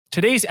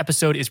Today's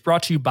episode is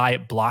brought to you by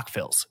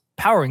Blockfills,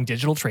 powering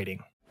digital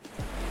trading.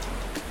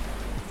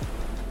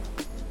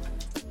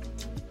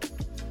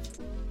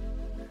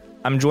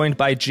 I'm joined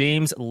by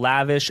James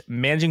Lavish,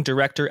 Managing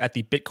Director at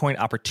the Bitcoin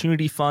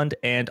Opportunity Fund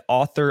and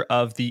author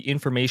of the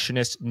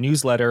Informationist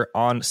newsletter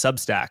on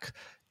Substack.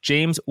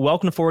 James,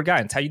 welcome to Forward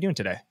Guidance. How are you doing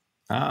today?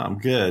 I'm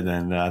good,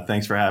 and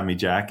thanks for having me,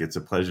 Jack. It's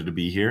a pleasure to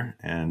be here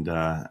and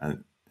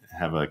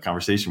have a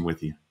conversation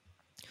with you.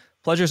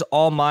 Pleasure's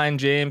all mine,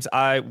 James.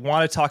 I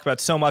want to talk about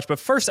so much, but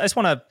first, I just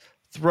want to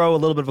throw a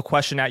little bit of a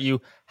question at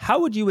you. How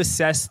would you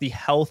assess the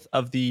health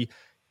of the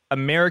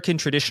American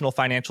traditional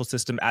financial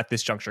system at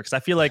this juncture? Because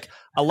I feel like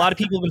a lot of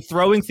people have been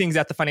throwing things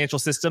at the financial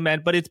system,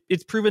 but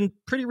it's proven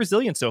pretty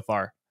resilient so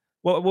far.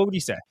 What would you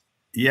say?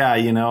 Yeah,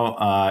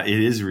 it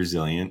is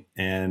resilient,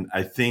 and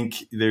I think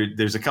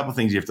there's a couple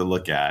things you have to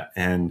look at.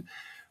 And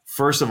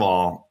first of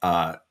all,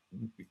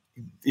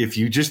 if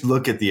you just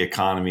look at the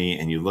economy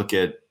and you look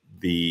at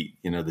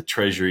the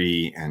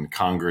Treasury and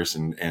Congress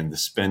and the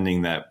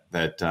spending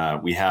that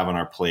we have on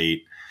our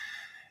plate,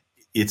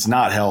 it's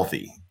not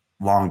healthy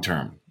long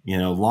term.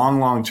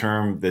 Long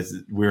term,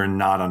 we're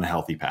not on a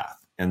healthy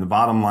path. And the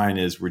bottom line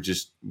is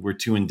we're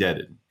too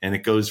indebted. And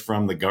it goes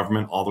from the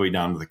government all the way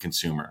down to the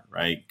consumer,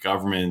 right?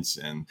 Governments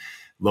and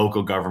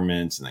local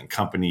governments and then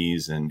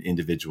companies and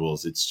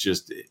individuals. It's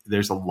just,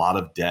 there's a lot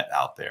of debt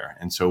out there.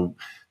 And so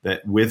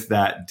that with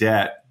that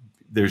debt,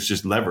 there's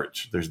just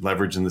leverage. There's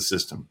leverage in the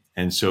system.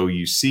 And so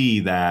you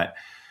see that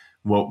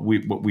what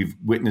we've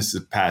witnessed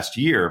the past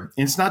year,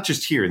 and it's not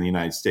just here in the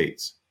United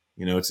States.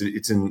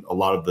 It's in a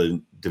lot of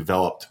the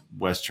developed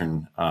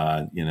Western,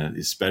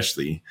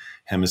 especially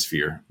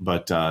hemisphere,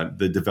 but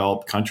the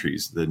developed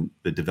countries,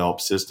 the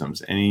developed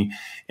systems,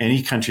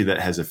 any country that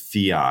has a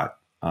fiat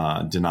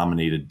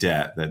denominated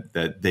debt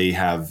that they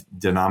have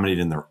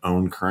denominated in their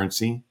own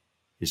currency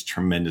is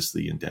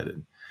tremendously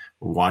indebted.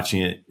 We're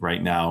watching it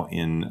right now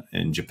in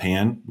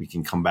Japan. We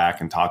can come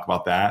back and talk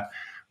about that.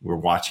 We're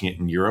watching it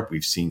in Europe.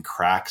 We've seen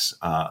cracks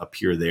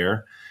appear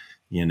there.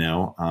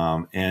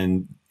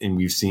 And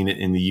we've seen it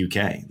in the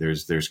UK.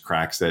 There's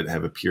cracks that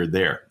have appeared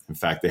there. In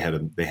fact, they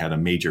had a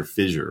major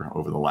fissure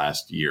over the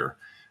last year,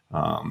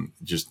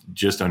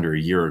 just under a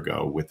year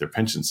ago with their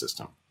pension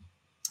system,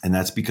 and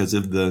that's because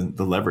of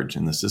the leverage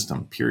in the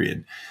system.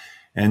 Period.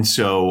 And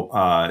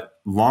so,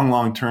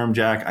 long term,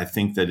 Jack, I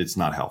think that it's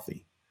not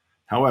healthy.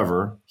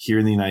 However, here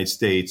in the United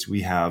States,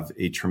 we have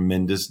a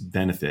tremendous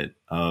benefit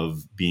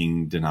of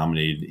being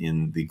denominated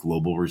in the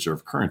global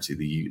reserve currency,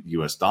 the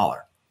U.S.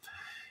 dollar.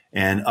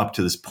 And up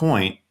to this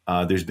point,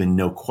 there's been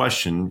no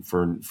question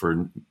for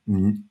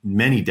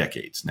many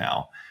decades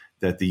now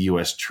that the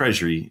U.S.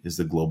 Treasury is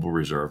the global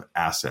reserve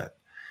asset.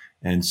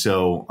 And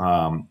so,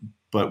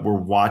 but we're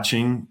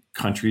watching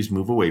countries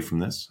move away from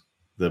this.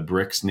 The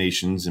BRICS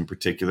nations in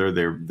particular,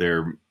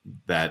 they're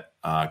that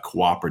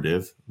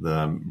cooperative,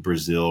 the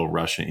Brazil,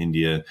 Russia,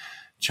 India,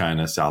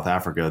 China, South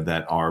Africa,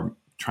 that are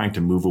trying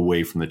to move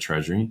away from the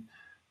Treasury.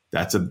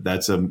 That's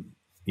a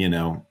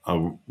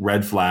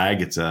red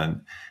flag. It's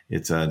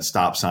a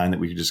stop sign that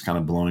we could just kind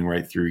of blowing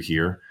right through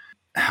here.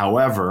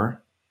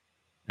 However,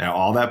 now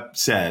all that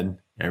said,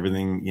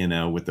 everything,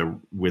 with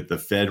the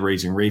Fed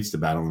raising rates to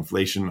battle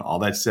inflation, all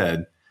that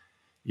said,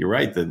 you're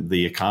right.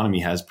 The economy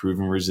has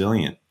proven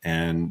resilient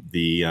and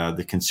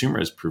the consumer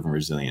has proven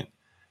resilient.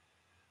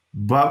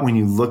 But when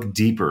you look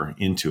deeper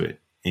into it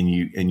and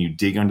you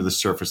dig under the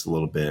surface a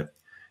little bit,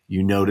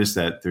 you notice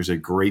that there's a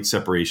great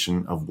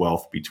separation of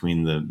wealth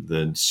between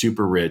the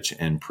super rich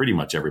and pretty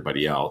much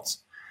everybody else.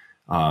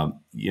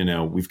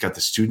 We've got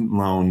the student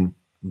loan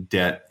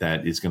debt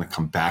that is going to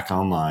come back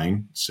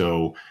online.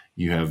 So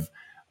you have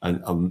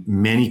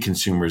many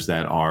consumers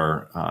that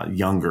are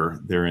younger.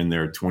 They're in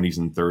their 20s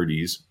and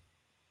 30s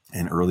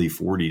and early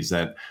 40s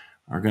that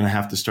are going to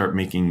have to start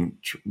making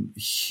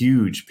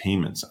huge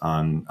payments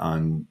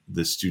on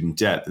the student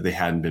debt that they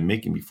hadn't been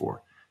making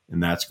before.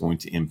 And that's going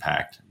to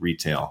impact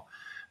retail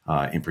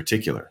in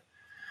particular.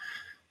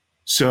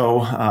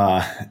 So,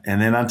 and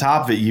then on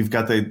top of it, you've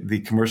got the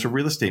commercial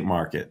real estate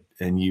market,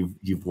 and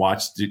you've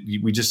watched.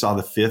 We just saw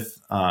the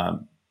fifth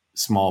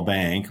small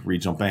bank,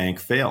 regional bank,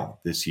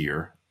 fail this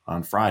year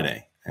on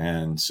Friday,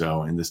 and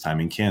this time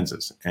in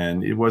Kansas.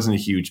 And it wasn't a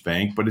huge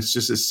bank, but it's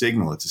just a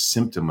signal. It's a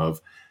symptom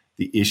of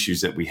the issues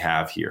that we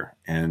have here,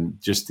 and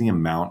just the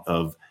amount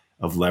of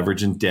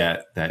leverage and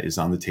debt that is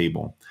on the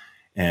table.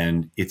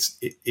 And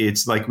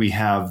it's like we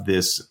have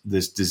this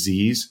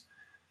disease.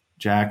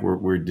 Jack,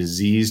 we're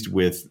diseased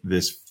with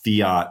this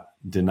fiat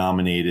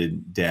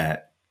denominated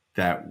debt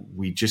that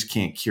we just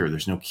can't cure.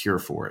 There's no cure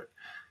for it.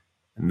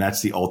 And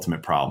that's the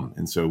ultimate problem.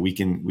 And so we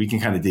can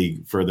kind of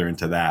dig further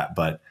into that,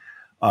 but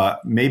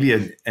maybe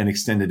an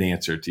extended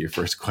answer to your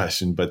first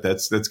question, but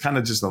that's kind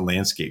of just a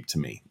landscape to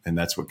me. And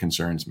that's what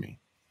concerns me.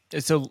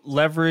 So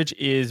leverage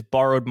is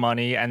borrowed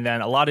money, and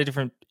then a lot of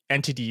different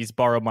entities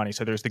borrow money.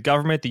 So there's the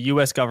government, the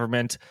U.S.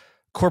 government,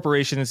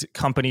 corporations,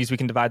 companies. We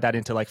can divide that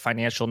into like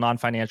financial,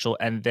 non-financial,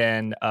 and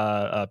then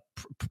the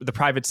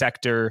private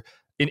sector,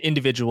 in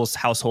individuals,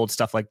 households,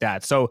 stuff like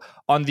that. So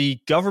on the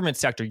government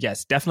sector,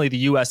 yes, definitely the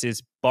U.S.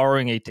 is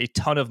borrowing a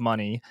ton of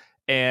money.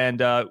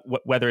 And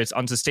whether it's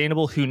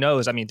unsustainable, who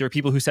knows? I mean, there are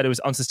people who said it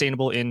was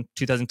unsustainable in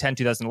 2010,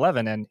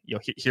 2011, and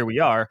here we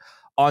are.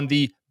 On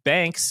the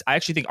banks, I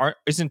actually think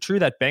isn't true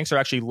that banks are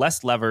actually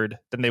less levered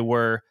than they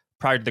were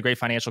prior to the great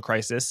financial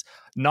crisis.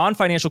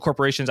 Non-financial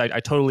corporations, I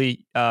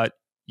totally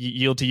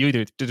yield to you.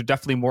 They're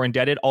definitely more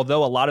indebted,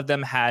 although a lot of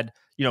them had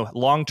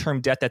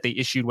long-term debt that they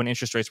issued when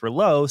interest rates were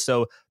low.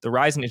 So the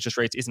rise in interest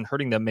rates isn't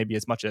hurting them maybe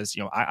as much as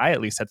I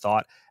at least had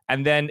thought.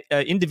 And then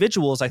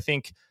individuals, I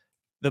think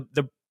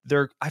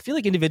I feel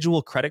like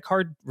individual credit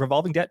card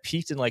revolving debt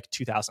peaked in like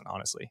 2000,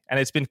 honestly, and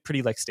it's been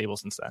pretty like stable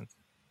since then.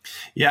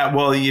 Yeah,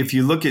 well, if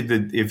you look at the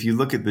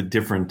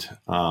different,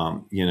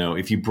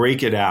 if you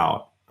break it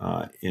out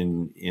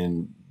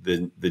in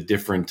the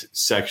different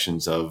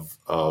sections of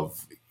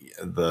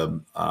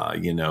the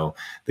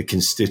the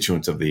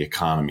constituents of the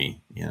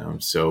economy,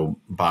 so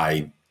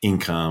by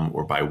income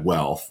or by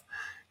wealth,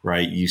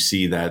 right? You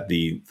see that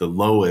the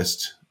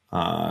lowest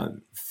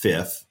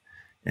fifth,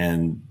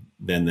 and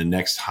then the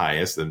next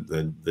highest,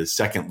 the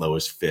second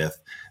lowest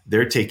fifth,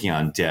 they're taking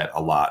on debt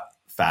a lot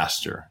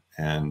faster.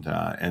 And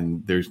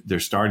they're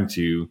starting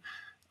to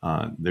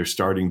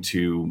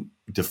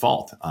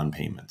default on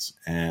payments.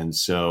 And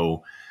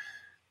so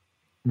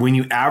when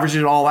you average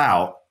it all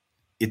out,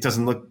 it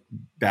doesn't look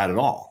bad at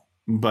all.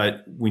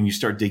 But when you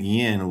start digging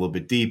in a little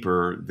bit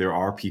deeper, there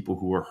are people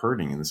who are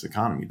hurting in this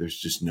economy. There's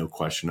just no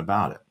question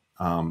about it.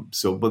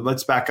 But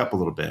let's back up a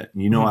little bit.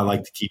 I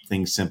like to keep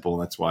things simple.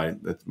 That's why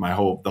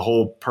the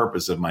whole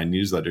purpose of my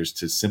newsletter is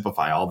to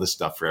simplify all this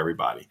stuff for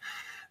everybody.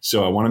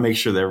 So I want to make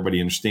sure that everybody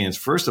understands,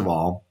 first of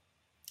all,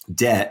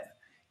 debt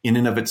in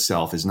and of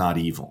itself is not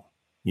evil.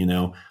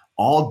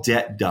 All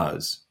debt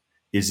does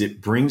is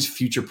it brings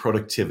future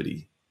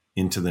productivity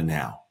into the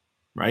now,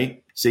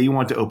 right? Say you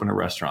want to open a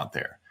restaurant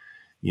there,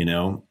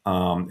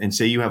 and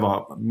say you have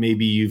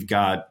maybe you've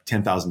got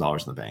 $10,000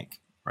 in the bank,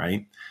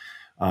 right?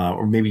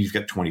 Or maybe you've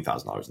got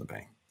 $20,000 in the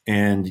bank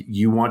and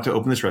you want to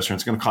open this restaurant.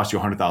 It's going to cost you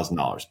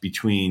 $100,000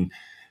 between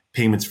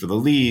payments for the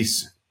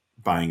lease,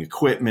 buying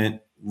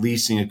equipment,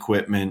 leasing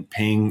equipment,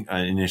 paying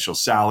initial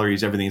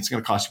salaries, everything. It's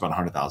going to cost you about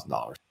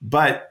 $100,000.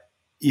 But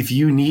if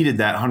you needed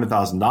that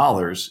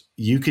 $100,000,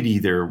 you could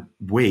either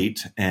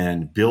wait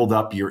and build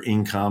up your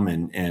income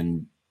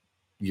and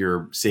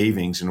your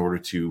savings in order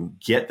to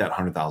get that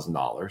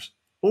 $100,000,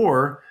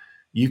 or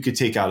you could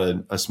take out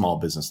a small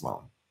business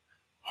loan.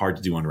 Hard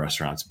to do on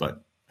restaurants,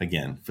 but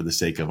again, for the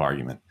sake of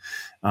argument.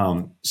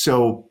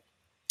 So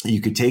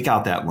you could take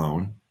out that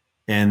loan,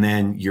 and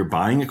then you're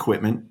buying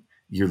equipment,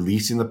 you're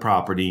leasing the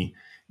property,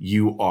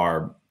 you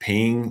are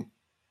paying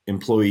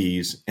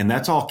employees, and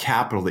that's all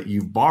capital that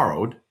you've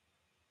borrowed.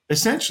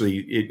 Essentially,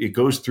 it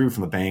goes through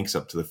from the banks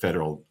up to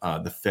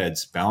the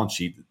Fed's balance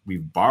sheet that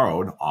we've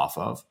borrowed off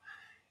of,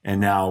 and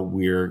now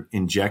we're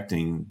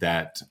injecting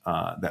that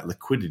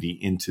liquidity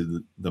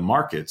into the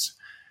markets,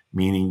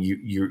 meaning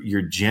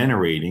you're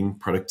generating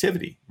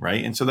productivity,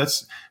 right? And so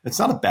that's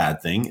not a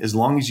bad thing as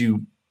long as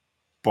you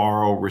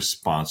borrow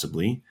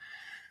responsibly.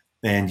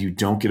 And you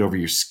don't get over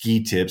your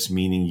ski tips,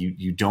 meaning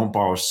you don't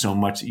borrow so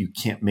much that you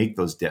can't make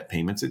those debt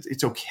payments.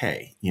 It's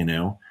okay,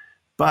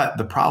 But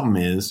the problem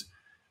is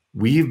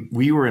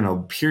we were in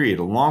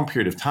a long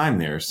period of time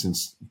there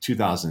since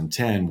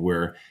 2010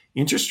 where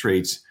interest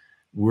rates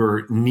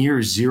were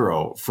near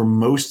zero for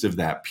most of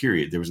that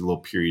period. There was a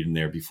little period in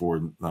there before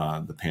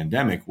the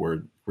pandemic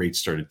where rates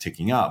started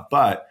ticking up,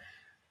 but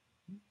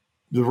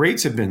the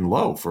rates have been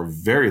low for a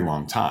very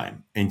long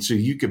time. And so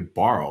you could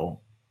borrow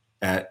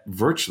at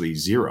virtually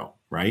zero,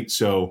 right?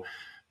 So,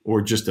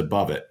 or just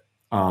above it.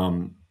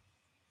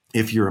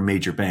 If you're a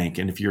major bank,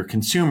 and if you're a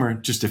consumer,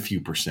 just a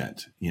few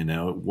percent,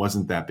 it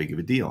wasn't that big of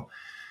a deal.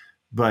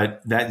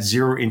 But that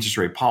zero interest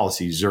rate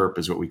policy, ZIRP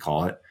is what we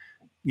call it,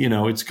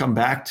 it's come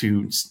back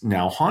to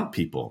now haunt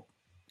people.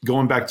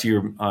 Going back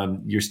to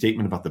your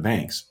statement about the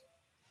banks.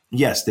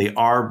 Yes, they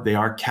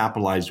are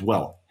capitalized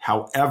well.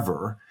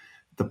 However,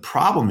 the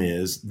problem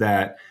is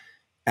that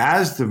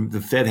as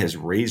the Fed has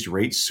raised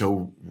rates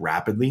so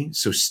rapidly,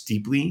 so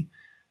steeply,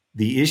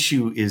 the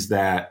issue is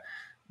that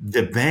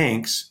the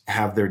banks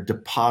have their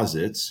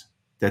deposits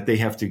that they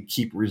have to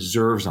keep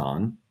reserves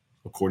on.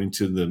 According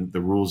to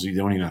the rules, you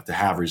don't even have to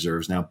have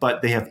reserves now,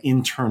 but they have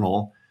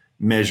internal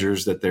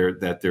measures that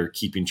they're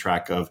keeping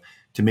track of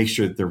to make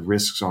sure that the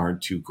risks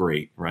aren't too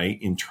great, right?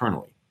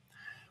 Internally.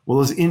 Well,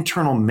 those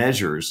internal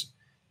measures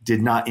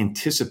did not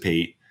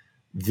anticipate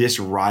this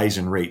rise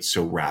in rates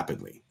so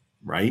rapidly,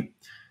 right?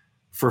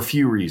 For a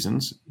few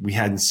reasons. We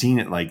hadn't seen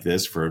it like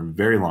this for a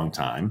very long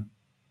time.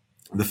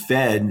 The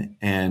Fed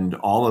and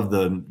all of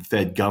the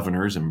Fed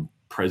governors and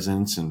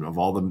presidents and of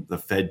all the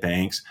Fed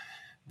banks,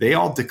 they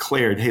all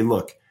declared, hey,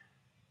 look,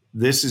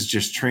 this is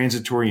just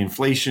transitory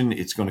inflation.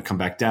 It's going to come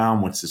back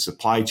down once the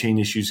supply chain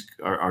issues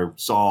are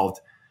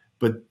solved.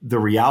 But the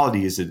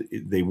reality is that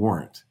they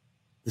weren't.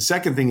 The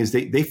second thing is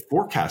they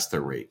forecast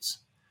their rates.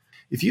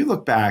 If you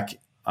look back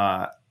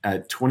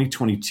at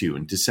 2022,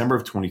 in December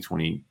of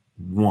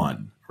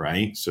 2021,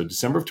 right? So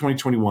December of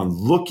 2021,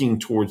 looking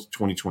towards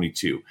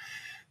 2022,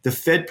 the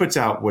Fed puts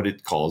out what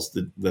it calls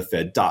the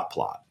Fed dot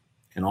plot.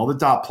 And all the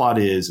dot plot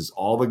is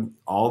all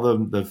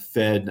the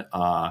Fed,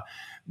 all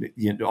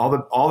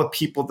the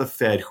people at the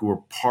Fed who are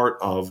part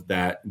of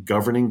that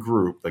governing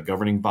group, the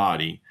governing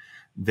body,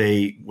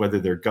 whether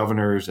they're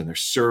governors and they're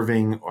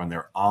serving or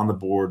they're on the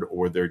board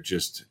or they're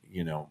just,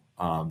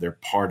 they're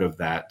part of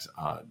that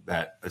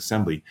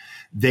assembly.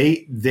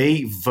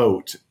 They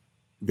vote.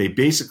 They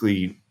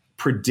basically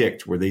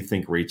predict where they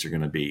think rates are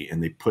going to be,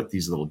 and they put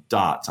these little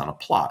dots on a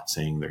plot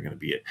saying they're going to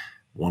be at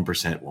 1%,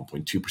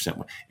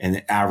 1.2%, and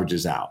it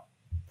averages out.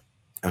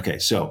 Okay,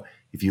 so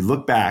if you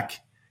look back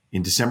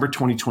in December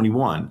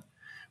 2021,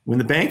 when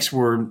the banks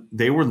were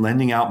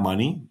lending out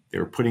money, they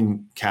were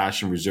putting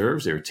cash in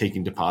reserves, they were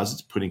taking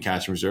deposits, putting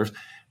cash in reserves.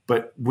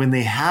 But when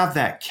they have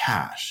that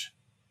cash,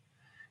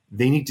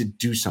 they need to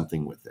do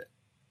something with it,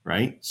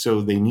 right?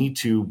 So they need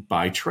to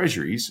buy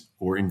treasuries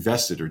or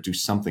invest it or do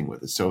something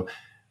with it.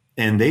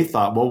 And they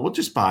thought, well, we'll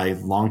just buy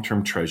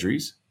long-term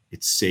treasuries.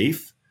 It's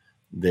safe.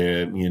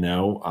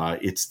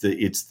 It's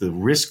the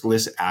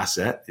riskless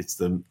asset. It's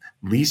the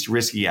least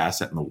risky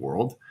asset in the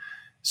world.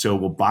 So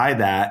we'll buy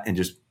that and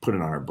just put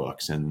it on our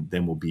books, and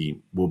then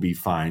we'll be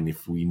fine.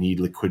 If we need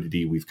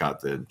liquidity, we've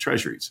got the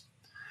treasuries.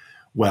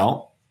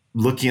 Well,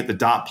 looking at the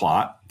dot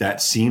plot,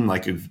 that seemed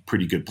like a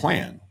pretty good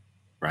plan,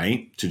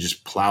 right? To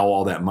just plow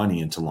all that money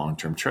into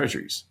long-term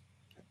treasuries.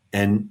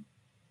 And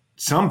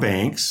some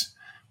banks,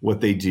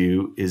 what they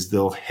do is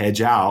they'll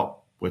hedge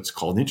out what's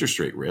called interest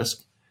rate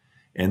risk,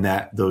 and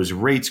that those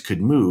rates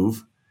could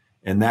move,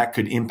 and that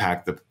could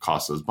impact the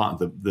cost of those bonds,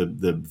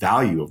 the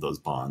value of those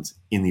bonds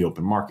in the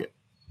open market.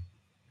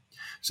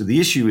 So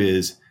the issue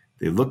is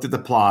they looked at the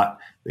plot,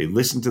 they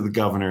listened to the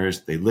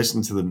governors, they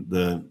listened to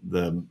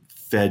the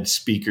Fed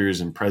speakers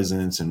and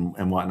presidents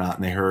and whatnot,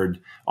 and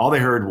all they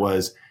heard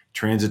was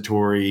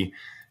transitory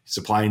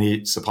supply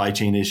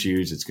chain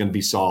issues. It's going to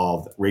be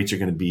solved. Rates are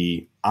going to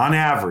be, on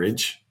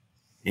average,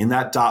 in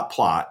that dot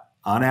plot,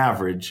 on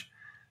average,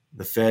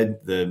 the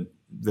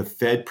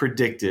Fed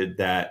predicted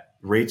that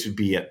rates would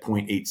be at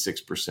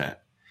 0.86%.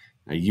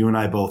 Now, you and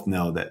I both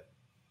know that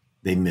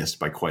they missed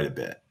by quite a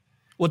bit.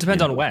 Well, it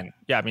depends on when.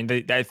 Yeah, I mean,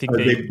 I think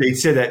they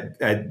said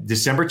that at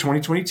December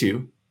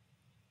 2022,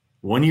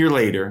 1 year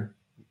later,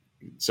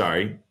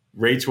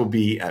 rates will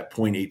be at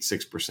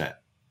 0.86%.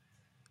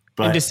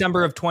 But in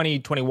December of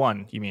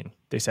 2021, you mean?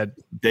 They said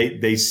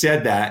they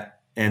said that,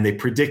 and they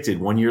predicted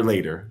 1 year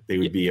later they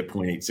would be at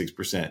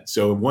 0.86%.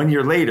 So 1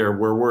 year later,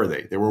 where were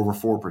they? They were over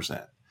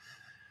 4%.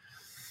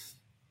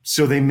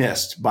 So they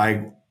missed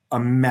by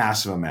a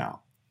massive amount.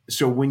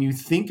 So when you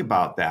think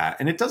about that,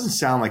 and it doesn't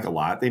sound like a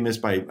lot, they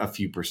missed by a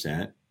few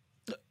percent.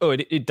 Oh,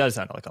 it does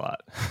sound like a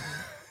lot.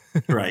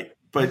 Right.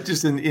 But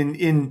just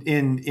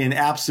in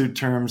absolute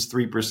terms,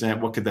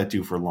 3%, what could that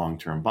do for a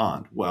long-term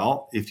bond?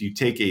 Well, if you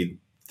take a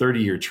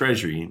 30-year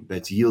treasury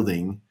that's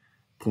yielding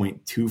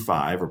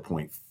 0.25 or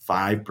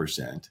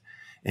 0.5%,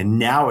 and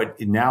now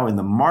in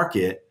the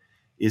market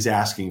is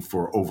asking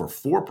for over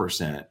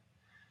 4%,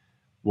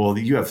 well,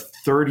 you have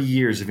 30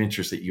 years of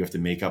interest that you have to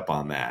make up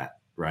on that,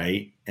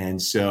 right?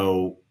 And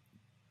so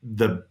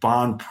the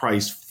bond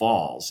price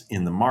falls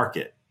in the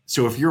market.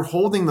 So if you're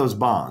holding those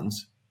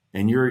bonds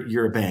and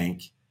you're a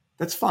bank,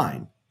 that's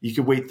fine. You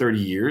can wait 30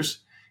 years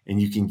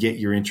and you can get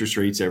your interest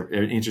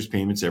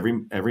payments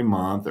every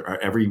month, or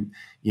every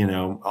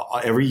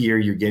year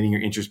you're getting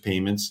your interest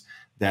payments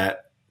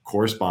that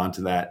correspond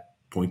to that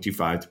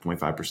 0.25 to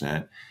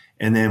 0.5%.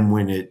 And then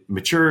when it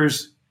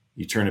matures,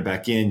 you turn it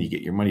back in, you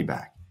get your money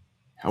back.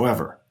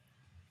 However,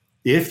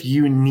 if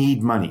you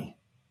need money,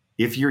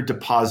 if your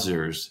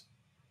depositors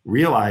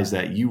realize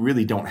that you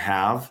really don't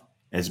have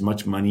as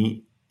much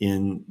money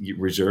in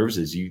reserves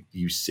as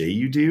you say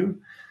you do,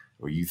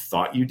 or you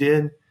thought you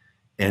did,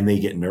 and they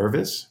get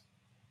nervous,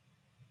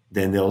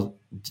 then they'll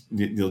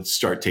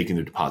start taking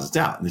their deposits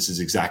out. And this is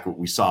exactly what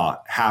we saw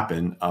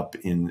happen up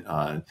in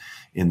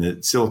the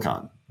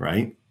Silicon,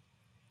 right?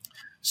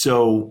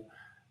 So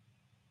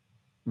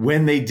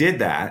when they did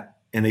that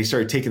and they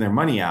started taking their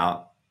money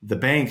out, the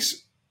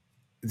banks,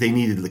 they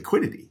needed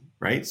liquidity,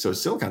 right? So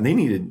Silicon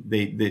Valley,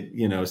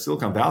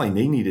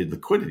 they needed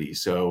liquidity.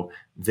 So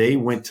they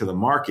went to the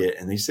market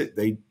and they said,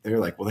 they're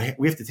like, well,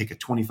 we have to take a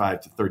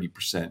 25 to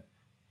 30%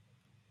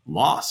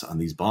 loss on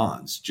these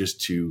bonds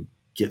just to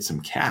get some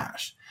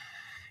cash.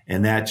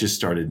 And that just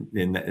started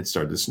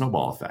the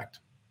snowball effect.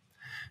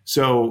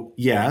 So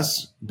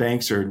yes,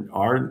 banks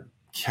are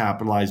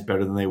capitalized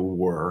better than they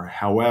were.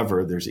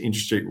 However, there's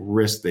interest rate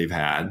risk they've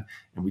had,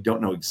 and we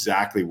don't know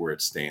exactly where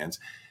it stands.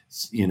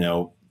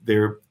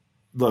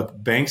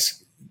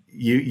 Banks,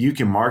 you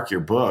can mark your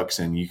books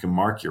and you can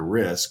mark your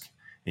risk,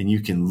 and you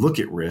can look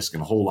at risk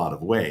in a whole lot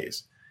of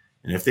ways.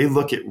 And if they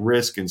look at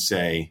risk and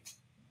say,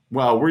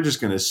 well, we're just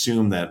going to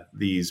assume that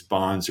these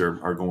bonds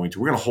we're going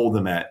to hold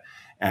them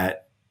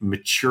at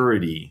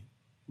maturity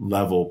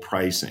level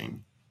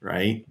pricing,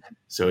 right?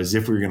 So as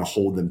if we were going to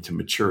hold them to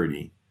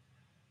maturity.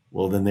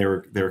 Well, then they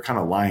were kind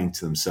of lying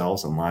to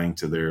themselves and lying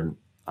to their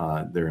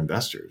their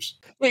investors.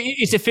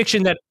 It's a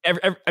fiction that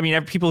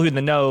people who in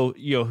the know,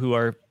 who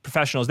are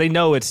professionals, they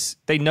know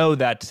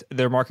that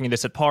they're marking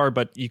this at par,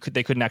 but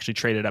they couldn't actually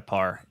trade it at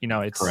par.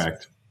 It's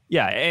Correct.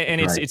 Yeah, and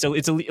it's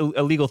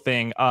a legal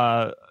thing.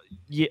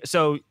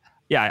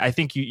 Yeah, I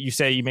think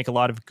you make a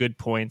lot of good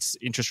points.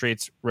 Interest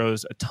rates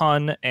rose a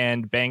ton,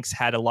 and banks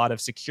had a lot of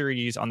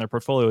securities on their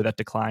portfolio that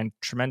declined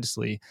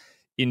tremendously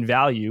in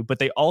value, but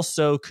they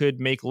also could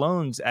make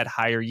loans at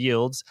higher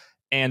yields,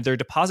 and their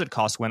deposit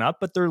costs went up,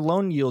 but their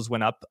loan yields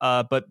went up,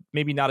 but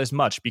maybe not as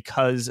much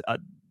because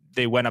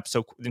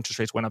interest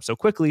rates went up so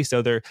quickly,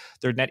 so their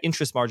net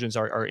interest margins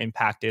are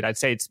impacted. I'd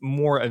say it's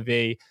more of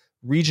a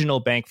regional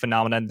bank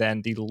phenomenon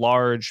than the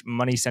large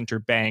money center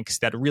banks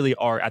that really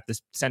are at the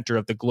center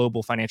of the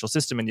global financial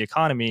system and the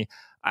economy.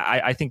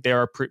 I think they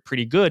are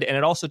pretty good, and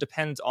it also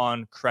depends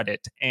on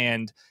credit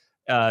and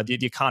the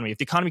economy. If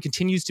the economy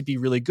continues to be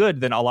really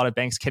good, then a lot of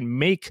banks can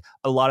make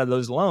a lot of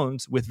those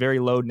loans with very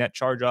low net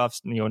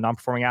charge-offs,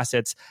 non-performing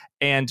assets,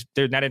 and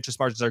their net interest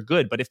margins are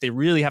good. But if they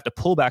really have to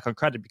pull back on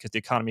credit because the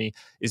economy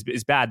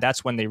is bad,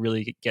 that's when they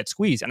really get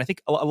squeezed. And I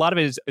think a lot of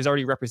it is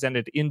already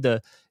represented in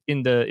the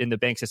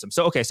bank system.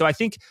 So I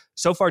think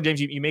so far, James,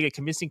 you make a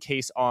convincing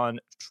case on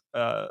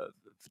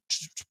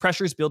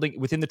pressures building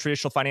within the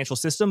traditional financial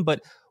system.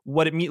 But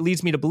what it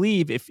leads me to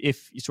believe,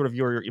 if sort of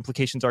your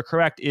implications are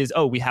correct, is,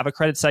 we have a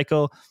credit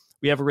cycle,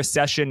 we have a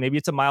recession, maybe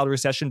it's a mild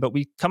recession, but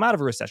we come out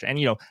of a recession.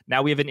 And,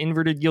 now we have an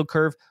inverted yield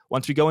curve.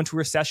 Once we go into a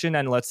recession,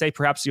 and let's say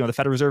perhaps, the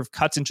Federal Reserve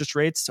cuts interest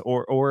rates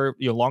or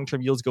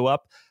long-term yields go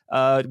up,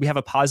 we have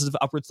a positive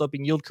upward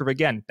sloping yield curve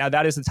again. Now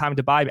that is the time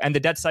to buy, and the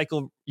debt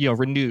cycle,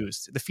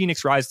 renews. The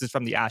phoenix rises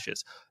from the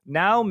ashes.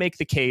 Now make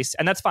the case,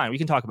 and that's fine, we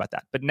can talk about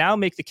that, but now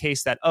make the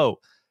case that,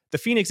 the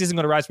phoenix isn't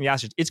going to rise from the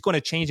ashes. It's going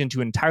to change into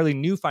an entirely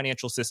new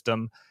financial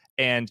system.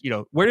 And,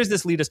 where does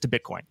this lead us to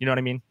Bitcoin? You know what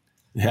I mean?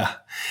 Yeah.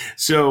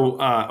 So,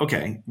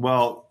 okay.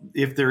 Well,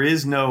 if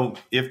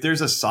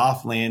there's a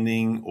soft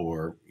landing,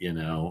 or,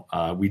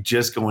 we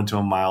just go into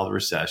a mild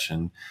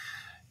recession,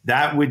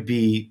 that would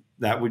be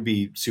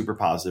super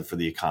positive for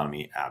the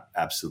economy.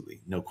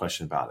 Absolutely. No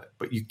question about it.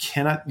 But you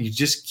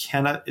just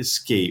cannot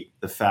escape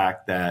the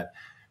fact that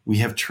we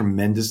have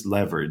tremendous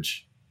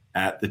leverage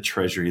at the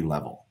Treasury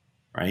level,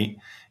 right?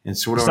 And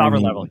sort of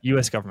sovereign level,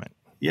 U.S. government.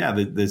 Yeah,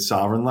 the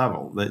sovereign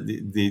level,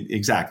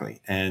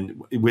 exactly,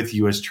 and with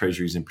U.S.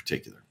 Treasuries in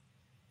particular.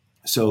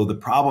 So the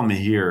problem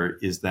here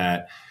is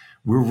that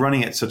we're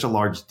running at such a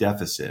large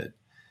deficit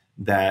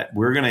that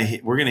we're gonna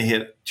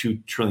hit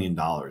 $2 trillion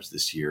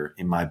this year,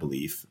 in my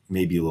belief,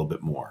 maybe a little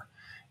bit more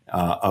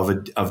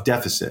of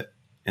deficit,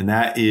 and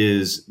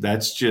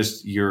that's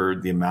just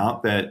the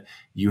amount that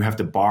you have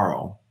to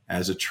borrow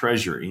as a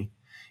Treasury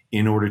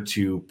in order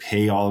to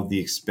pay all of the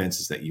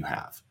expenses that you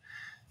have.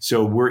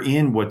 So we're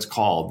in what's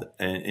called,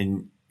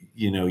 and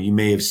you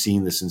may have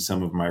seen this in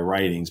some of my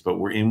writings, but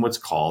we're in what's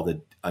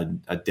called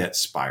a debt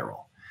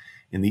spiral.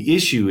 And the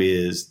issue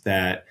is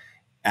that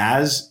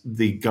as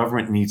the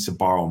government needs to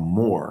borrow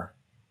more,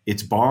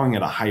 it's borrowing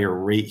at a higher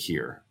rate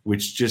here,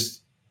 which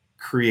just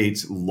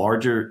creates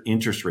larger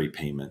interest rate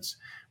payments,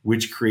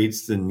 which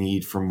creates the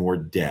need for more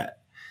debt.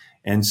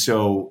 And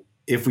so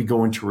if we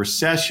go into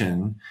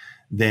recession,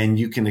 then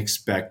you can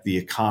expect the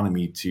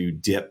economy to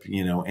dip,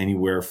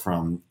 anywhere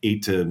from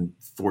 8 to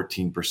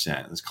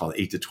 14%. Let's call it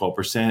 8 to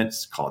 12%.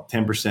 Let's call it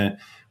 10%.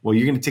 Well,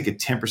 you're going to take a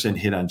 10%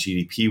 hit on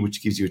GDP,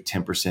 which gives you a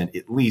 10%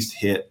 at least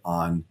hit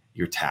on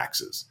your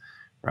taxes,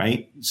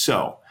 right?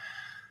 So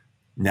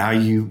now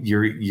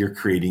you're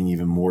creating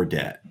even more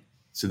debt.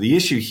 So the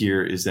issue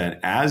here is that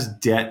as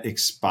debt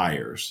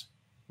expires,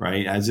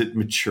 right, as it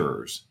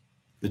matures,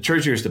 the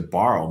Treasury has to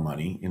borrow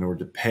money in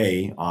order to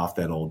pay off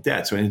that old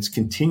debt. So it's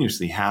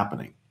continuously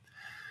happening.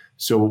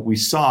 So what we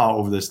saw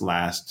over this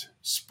last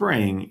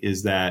spring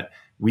is that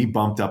we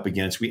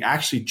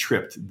actually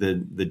tripped the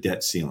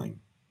debt ceiling.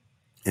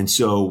 And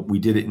so we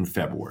did it in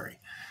February.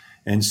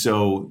 And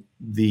so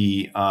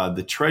the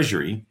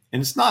Treasury,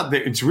 and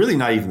it's really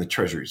not even the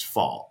Treasury's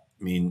fault.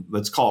 I mean,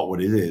 let's call it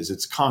what it is.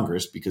 It's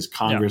Congress, because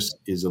Congress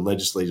is a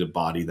legislative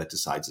body that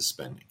decides the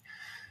spending.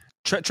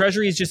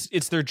 Treasury is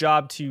it's their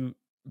job to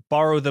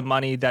borrow the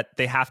money that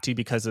they have to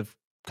because of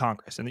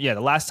Congress. And the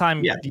last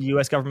time the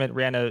U.S. government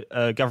ran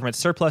a government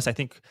surplus, I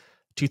think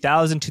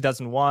 2000,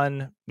 2001,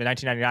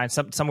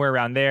 1999, somewhere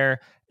around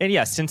there.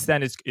 And since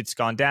then it's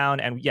gone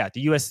down. And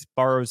the U.S.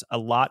 borrows a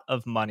lot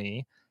of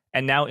money,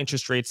 and now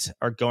interest rates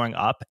are going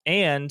up.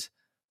 And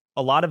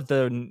a lot of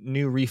the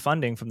new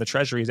refunding from the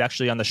Treasury is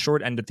actually on the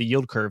short end of the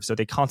yield curve. So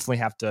they constantly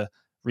have to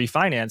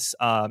refinance,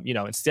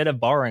 instead of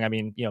borrowing. I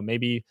mean,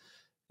 maybe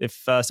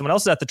if someone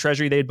else is at the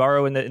Treasury, they'd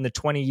borrow in the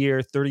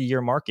 20-year,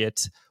 30-year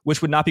market, which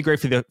would not be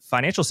great for the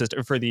financial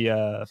system, for the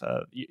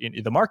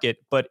market,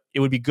 but it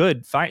would be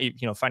good,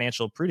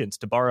 financial prudence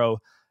to borrow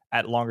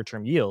at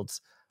longer-term yields.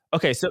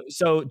 Okay,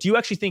 so do you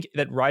actually think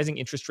that rising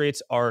interest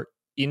rates are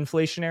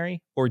inflationary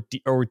or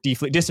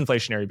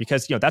disinflationary?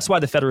 Because that's why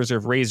the Federal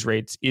Reserve raised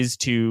rates, is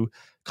to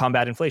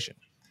combat inflation.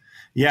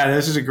 Yeah,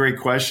 this is a great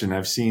question.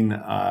 I've seen,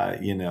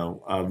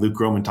 Luke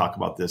Gromen talk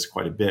about this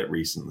quite a bit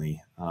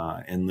recently,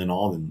 and Lynn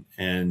Alden.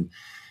 And,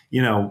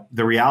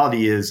 the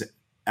reality is,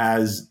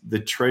 as the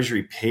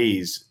Treasury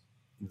pays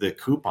the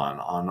coupon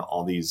on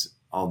all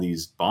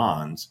these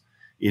bonds,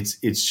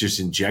 it's just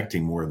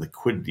injecting more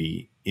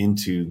liquidity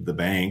into the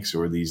banks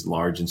or these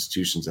large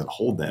institutions that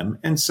hold them,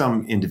 and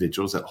some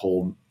individuals that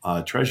hold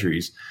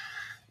treasuries.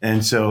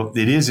 And so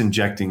it is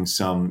injecting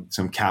some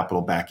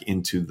capital back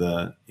into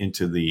the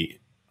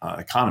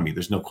economy.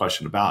 There's no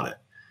question about it.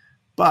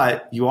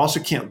 But you also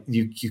can't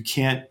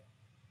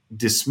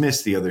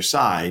dismiss the other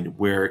side,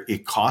 where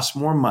it costs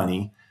more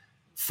money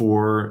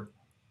for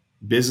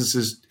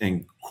businesses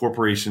and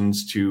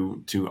corporations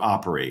to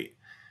operate.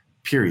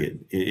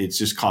 Period. It's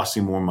just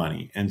costing more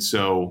money, and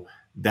so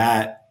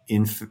that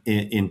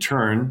in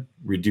turn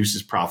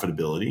reduces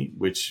profitability,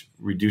 which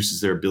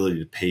reduces their ability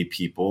to pay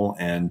people,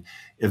 and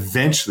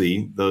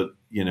eventually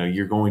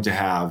you're going to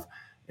have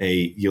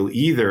you'll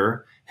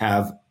either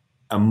have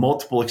a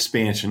multiple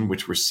expansion,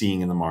 which we're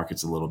seeing in the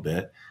markets a little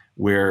bit,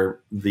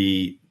 where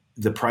the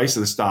price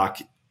of the stock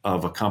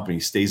of a company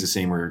stays the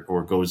same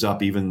or goes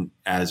up even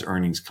as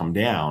earnings come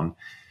down,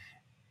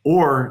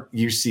 or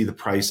you see the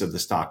price of the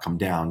stock come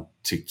down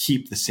to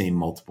keep the same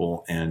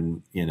multiple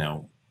and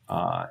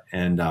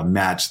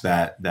match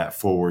that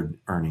forward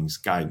earnings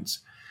guidance.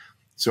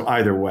 So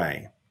either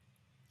way,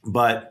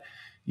 but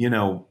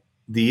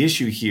the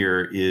issue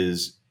here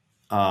is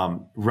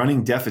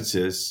running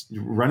deficits.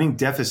 Running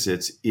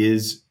deficits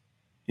is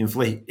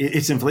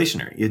It's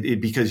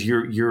inflationary. Because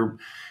you're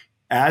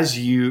as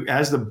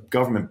the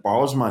government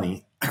borrows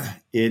money,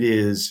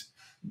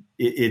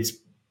 it's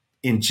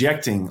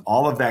injecting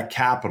all of that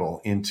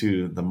capital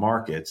into the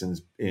markets,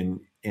 and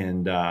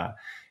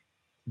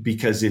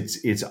because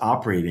it's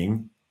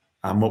operating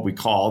on what we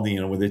call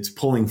when it's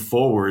pulling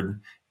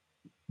forward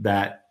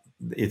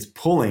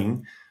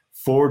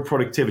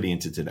productivity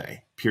into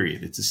today.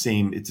 Period. It's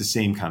the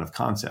same kind of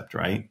concept,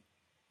 right?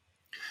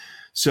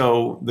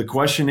 So the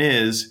question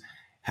is,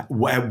 at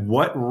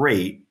what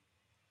rate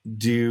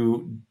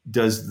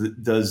does the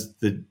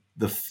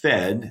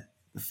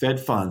Fed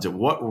funds, at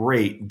what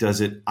rate does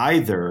it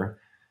either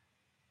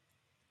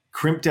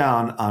crimp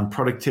down on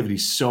productivity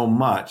so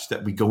much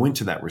that we go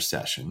into that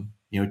recession,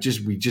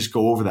 we just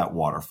go over that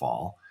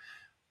waterfall,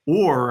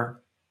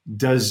 or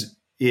does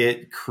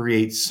it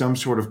create some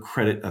sort of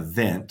credit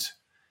event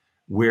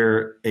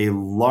where a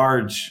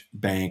large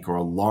bank or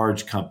a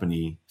large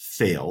company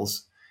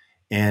fails,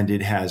 and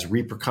it has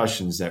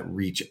repercussions that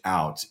reach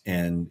out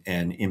and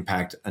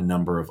impact a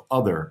number of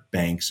other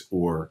banks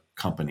or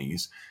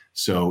companies?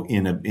 So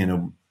in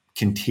a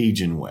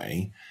contagion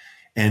way.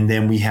 And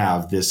then we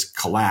have this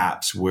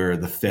collapse where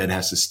the Fed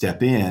has to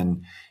step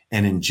in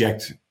and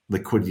inject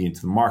liquidity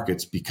into the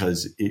markets,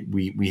 because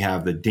we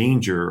have the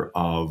danger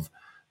of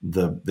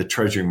the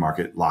Treasury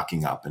market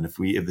locking up. And if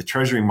the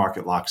Treasury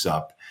market locks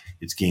up,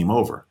 it's game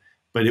over.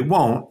 But it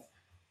won't,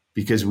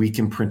 because we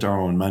can print our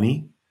own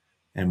money,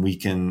 and we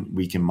can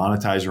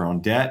monetize our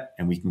own debt,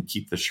 and we can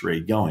keep the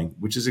charade going,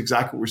 which is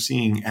exactly what we're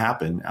seeing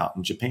happen out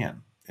in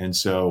Japan. And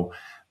so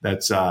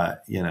that's I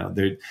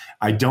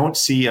don't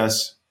see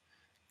us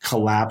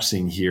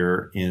collapsing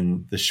here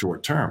in the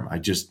short term.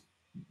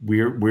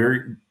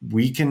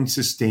 We can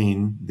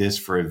sustain this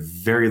for a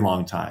very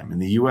long time.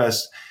 And the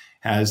U.S.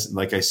 has,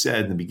 like I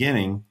said in the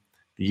beginning,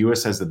 the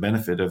U.S. has the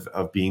benefit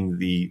of being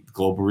the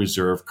global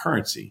reserve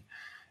currency,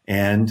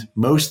 and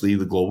mostly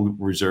the global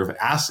reserve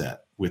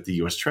asset with the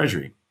U.S.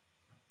 Treasury,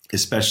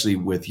 especially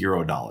with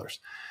euro dollars.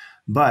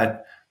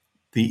 But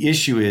the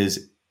issue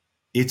is,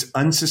 it's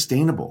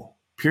unsustainable.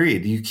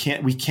 Period.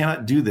 We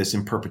cannot do this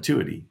in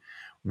perpetuity.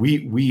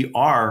 We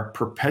are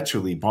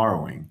perpetually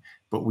borrowing,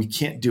 but we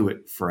can't do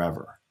it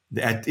forever.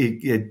 At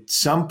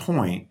some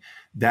point,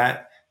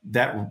 that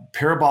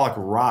parabolic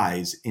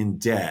rise in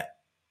debt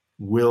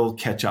will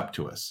catch up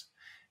to us,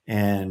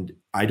 and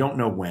I don't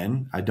know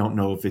when. I don't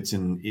know if it's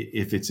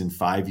in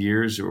 5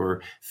 years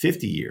or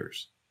 50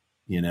 years,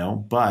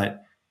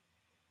 But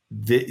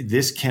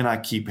this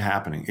cannot keep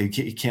happening.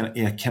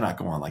 It cannot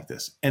go on like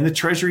this. And the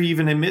Treasury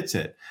even admits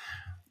it.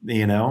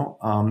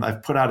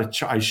 I've put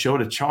out I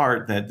showed a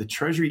chart that the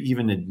Treasury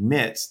even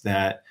admits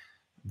that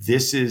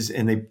this is,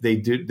 and they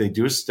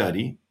do a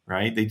study,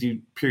 right? They do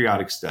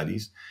periodic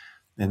studies,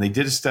 and they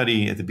did a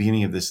study at the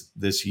beginning of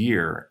this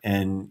year,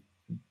 and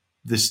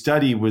the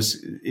study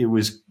was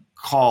the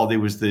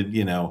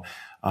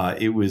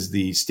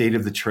state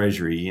of the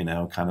Treasury,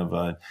 kind of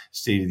a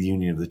state of the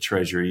union of the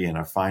Treasury and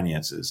our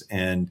finances,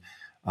 and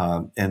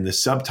the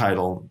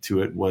subtitle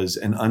to it was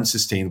an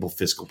unsustainable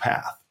fiscal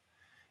path.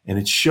 And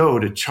it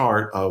showed a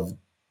chart of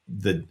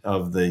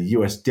the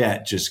U.S.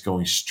 debt just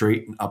going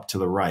straight up to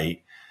the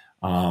right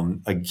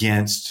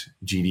against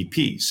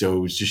GDP. So it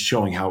was just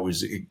showing how it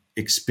was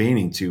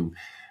expanding to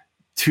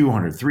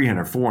 200,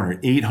 300,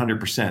 400,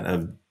 800%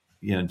 of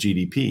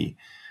GDP.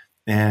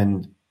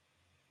 And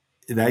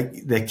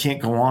that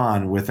can't go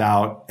on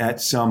without, at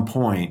some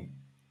point,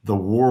 the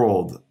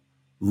world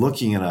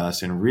looking at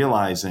us and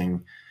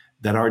realizing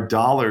that our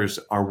dollars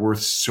are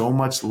worth so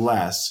much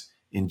less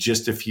in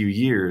just a few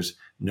years,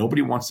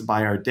 nobody wants to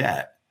buy our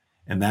debt.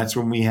 And that's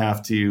when we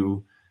have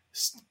to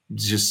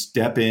just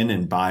step in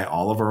and buy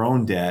all of our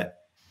own debt.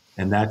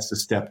 And that's the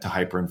step to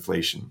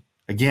hyperinflation.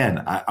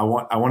 Again, I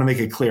want to make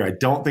it clear. I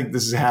don't think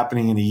this is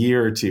happening in a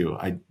year or two.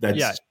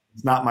 That's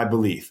not my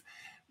belief.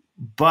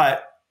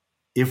 But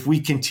if we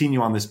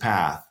continue on this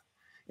path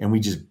and we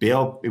just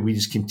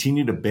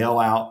continue to bail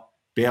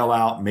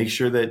out, make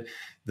sure that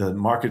the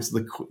market's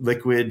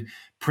liquid,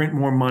 print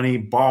more money,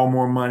 borrow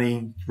more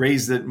money,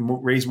 raise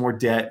more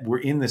debt, we're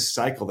in this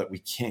cycle that we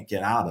can't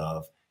get out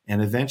of.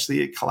 And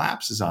eventually it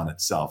collapses on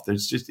itself.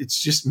 It's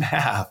just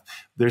math.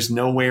 There's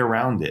no way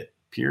around it,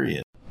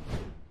 period.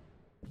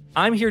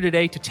 I'm here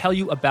today to tell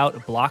you about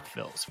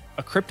Blockfills,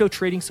 a crypto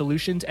trading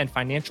solutions and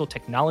financial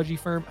technology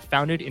firm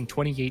founded in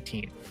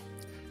 2018.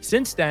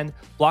 Since then,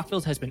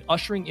 Blockfills has been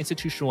ushering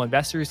institutional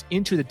investors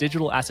into the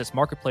digital assets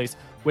marketplace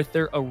with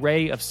their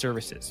array of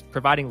services,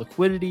 providing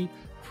liquidity,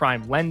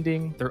 prime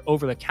lending, their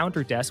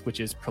over-the-counter desk, which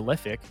is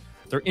prolific,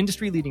 their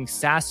industry-leading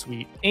SaaS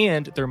suite,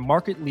 and their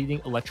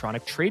market-leading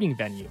electronic trading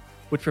venue,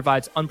 which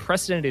provides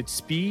unprecedented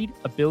speed,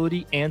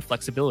 ability, and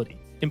flexibility.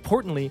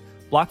 Importantly,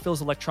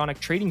 Blockfills' electronic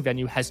trading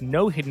venue has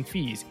no hidden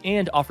fees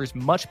and offers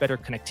much better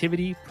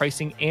connectivity,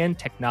 pricing, and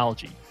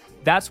technology.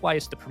 That's why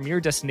it's the premier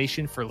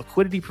destination for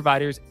liquidity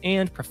providers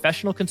and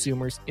professional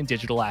consumers in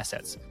digital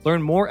assets.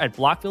 Learn more at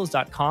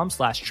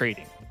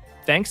blockfills.com/trading.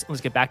 Thanks, and let's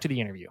get back to the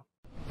interview.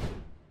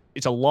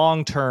 It's a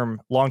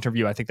long-term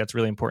view. I think that's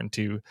really important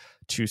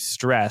to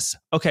stress.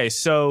 Okay,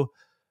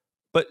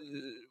 but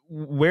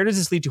where does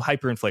this lead to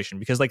hyperinflation?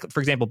 Because, like,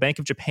 for example, Bank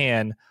of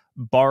Japan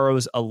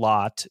borrows a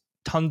lot,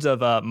 tons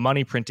of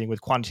money printing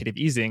with quantitative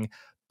easing,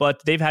 but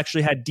they've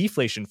actually had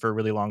deflation for a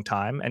really long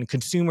time and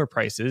consumer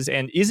prices.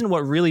 And isn't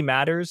what really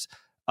matters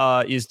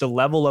is the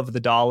level of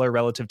the dollar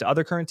relative to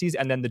other currencies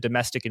and then the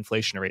domestic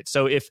inflation rate.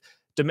 So if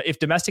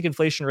domestic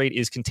inflation rate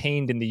is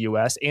contained in the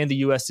U.S. and the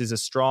U.S. is a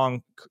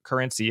strong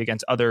currency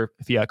against other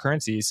fiat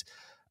currencies,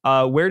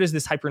 where does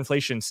this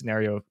hyperinflation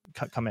scenario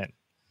come in?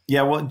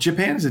 Yeah, well,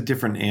 Japan is a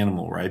different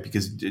animal, right?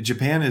 Because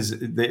Japan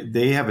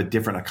they have a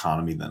different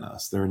economy than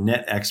us. They're a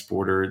net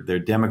exporter. Their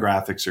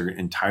demographics are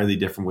entirely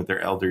different with their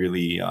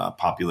elderly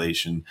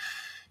population,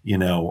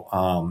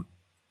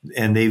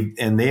 and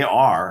they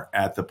are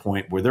at the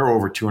point where they're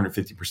over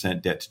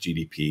 250% debt to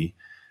GDP.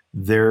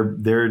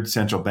 Their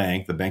central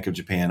bank, the Bank of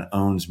Japan,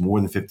 owns more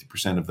than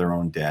 50% of their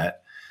own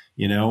debt.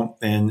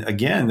 And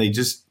again,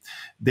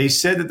 they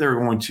said that they were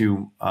going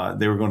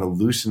to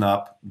loosen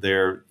up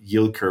their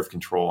yield curve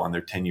control on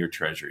their 10-year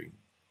treasury.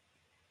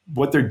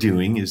 What they're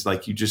doing is,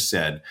 like you just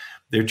said,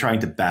 they're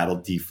trying to battle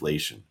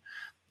deflation.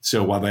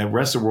 So while the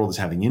rest of the world is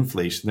having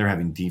inflation, they're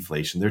having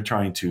deflation. They're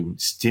trying to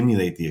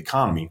stimulate the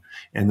economy.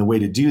 And the way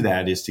to do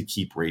that is to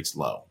keep rates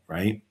low,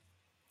 right?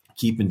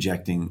 Keep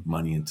injecting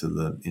money into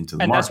the market.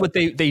 And that's what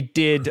they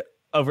did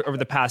over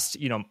the past,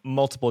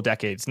 multiple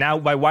decades. Now,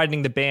 by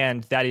widening the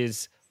band, that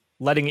is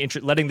letting the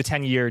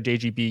 10-year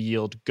JGB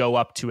yield go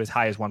up to as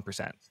high as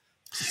 1%.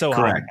 So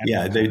correct. High.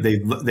 Yeah,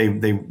 they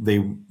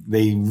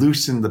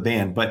loosened the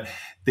band, but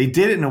they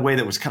did it in a way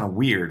that was kind of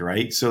weird,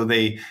 right? So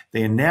they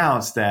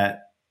announced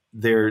that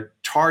their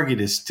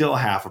target is still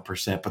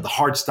 0.5%, but the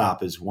hard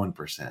stop is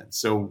 1%.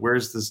 So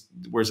where's the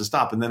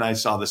stop? And then I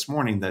saw this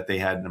morning that they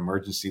had an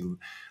emergency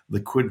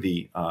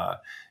liquidity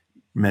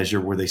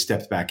measure where they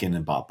stepped back in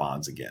and bought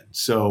bonds again.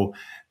 So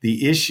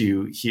the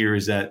issue here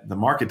is that the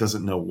market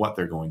doesn't know what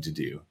they're going to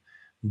do.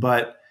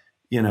 But,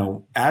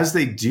 as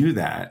they do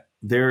that,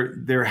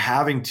 they're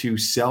having to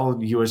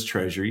sell U.S.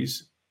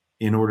 treasuries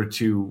in order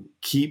to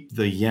keep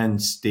the yen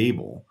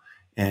stable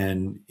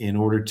and in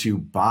order to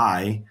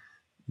buy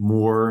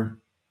more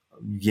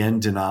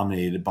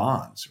yen-denominated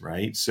bonds,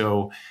 right?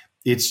 So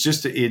it's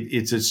just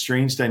it's a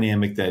strange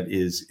dynamic that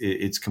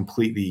it's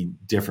completely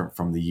different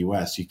from the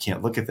U.S. You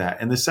can't look at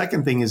that. And the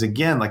second thing is,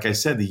 again, like I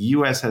said, the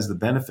U.S. has the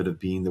benefit of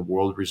being the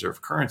world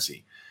reserve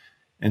currency.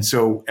 And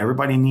so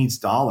everybody needs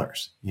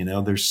dollars.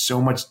 There's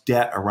so much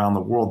debt around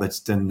the world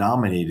that's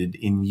denominated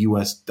in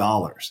US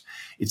dollars.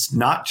 It's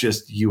not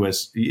just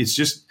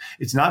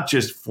it's not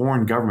just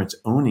foreign governments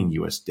owning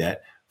US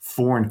debt,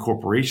 foreign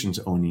corporations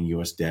owning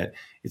US debt.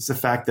 It's the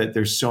fact that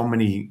there's so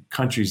many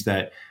countries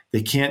that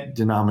they can't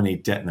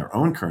denominate debt in their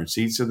own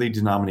currency, so they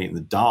denominate in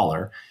the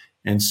dollar,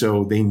 and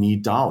so they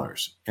need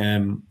dollars.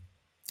 And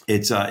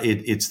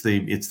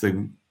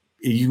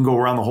you can go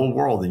around the whole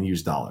world and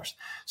use dollars.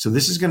 So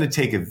this is going to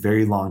take a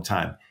very long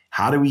time.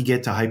 How do we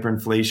get to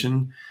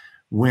hyperinflation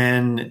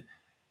when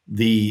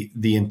the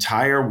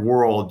entire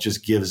world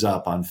just gives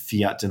up on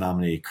fiat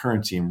denominated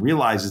currency and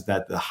realizes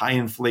that the high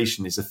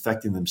inflation is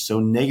affecting them so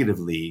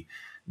negatively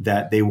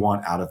that they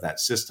want out of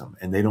that system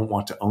and they don't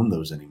want to own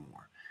those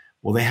anymore?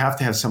 Well, they have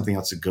to have something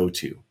else to go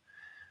to.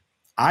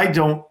 I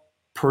don't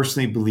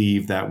personally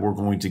believe that we're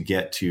going to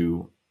get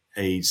to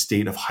a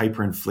state of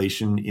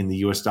hyperinflation in the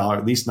US dollar,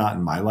 at least not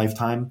in my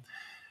lifetime.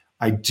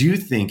 I do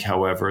think,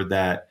 however,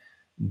 that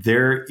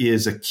there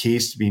is a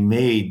case to be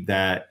made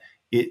that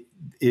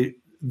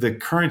the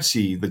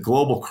currency, the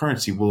global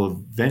currency, will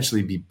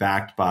eventually be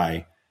backed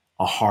by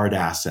a hard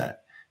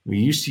asset. We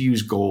used to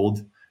use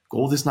gold.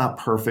 Gold is not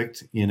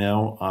perfect,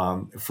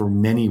 for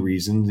many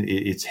reasons.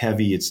 It's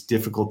heavy. It's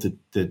difficult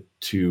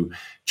to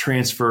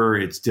transfer.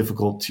 It's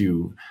difficult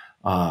to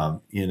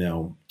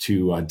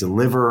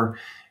deliver.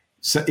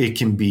 So it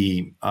can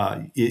be.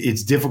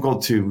 It's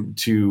difficult to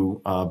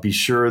be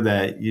sure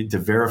to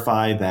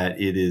verify that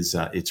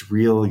it's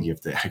real. You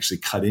have to actually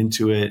cut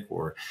into it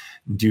or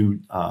do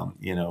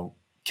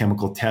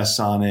chemical tests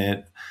on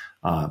it,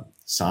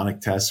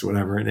 sonic tests,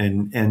 whatever.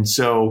 And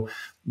so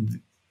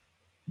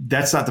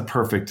that's not the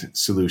perfect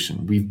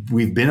solution.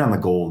 We've been on the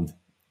gold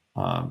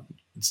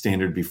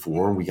standard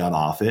before. We got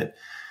off it,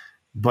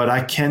 but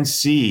I can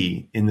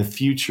see in the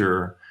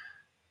future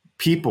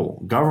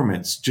people,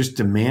 governments, just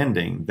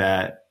demanding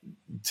that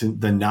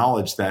the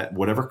knowledge that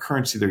whatever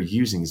currency they're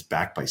using is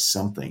backed by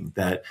something,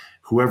 that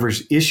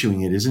whoever's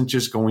issuing it isn't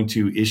just going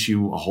to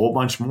issue a whole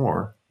bunch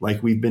more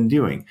like we've been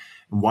doing.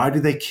 And why do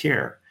they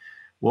care?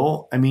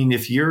 Well, I mean,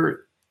 if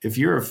you're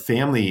a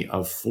family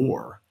of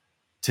 4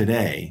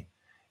 today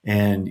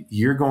and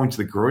you're going to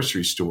the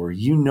grocery store,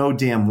 you know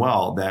damn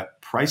well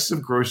that prices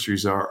of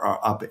groceries are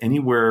up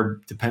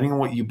anywhere, depending on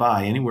what you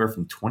buy, anywhere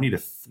from 20 to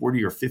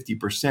 40 or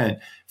 50%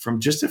 from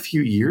just a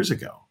few years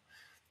ago,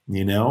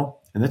 and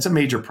that's a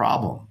major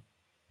problem.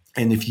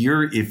 And if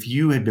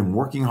you had been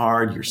working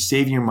hard, you're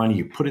saving your money,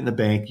 you put it in the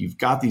bank, you've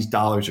got these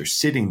dollars are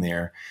sitting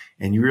there,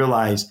 and you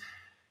realize,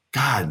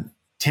 God,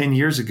 10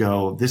 years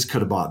ago, this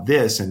could have bought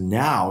this, and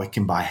now it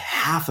can buy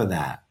half of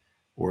that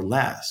or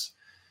less.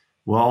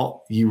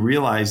 Well, you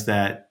realize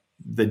that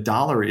the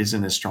dollar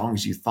isn't as strong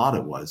as you thought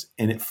it was,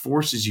 and it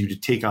forces you to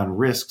take on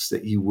risks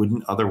that you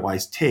wouldn't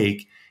otherwise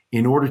take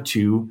in order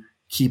to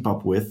keep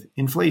up with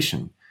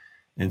inflation.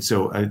 And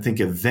so I think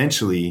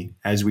eventually,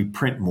 as we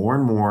print more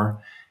and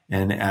more,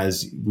 and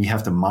as we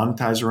have to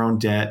monetize our own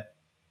debt,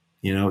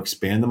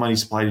 expand the money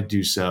supply to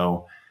do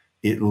so,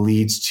 it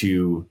leads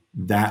to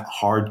that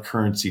hard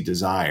currency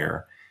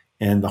desire.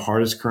 And the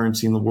hardest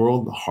currency in the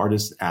world, the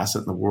hardest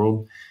asset in the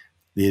world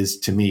is,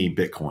 to me,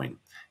 Bitcoin.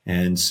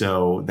 And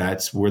so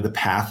that's where the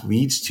path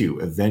leads to.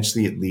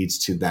 Eventually it leads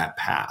to that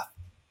path.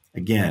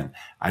 Again,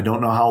 I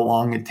don't know how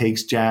long it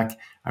takes, Jack.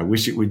 I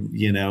wish it would,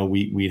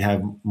 we'd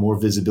have more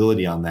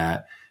visibility on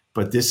that.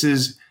 But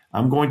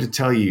I'm going to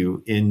tell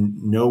you in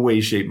no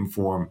way, shape, and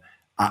form,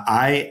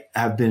 I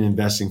have been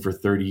investing for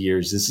 30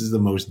 years. This is the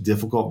most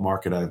difficult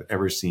market I've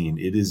ever seen.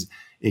 It is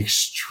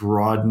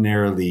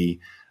extraordinarily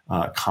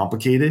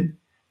complicated.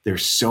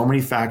 There's so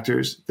many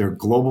factors. There are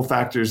global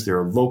factors. There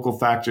are local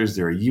factors.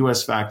 There are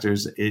U.S.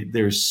 factors.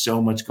 There's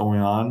so much going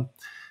on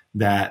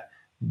that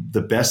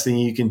the best thing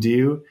you can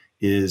do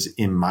is,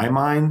 in my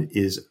mind,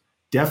 is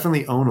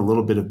definitely own a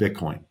little bit of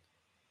Bitcoin.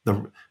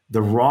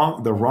 The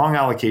wrong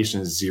allocation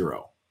is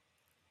 0.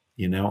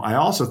 I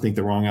also think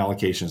the wrong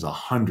allocation is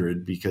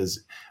 100,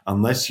 because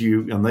unless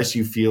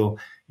you feel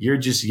you're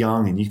just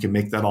young and you can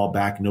make that all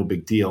back, no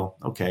big deal.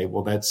 Okay,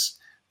 well that's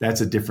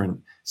a different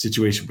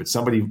situation. But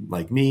somebody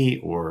like me,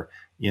 or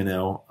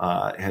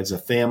has a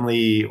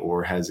family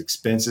or has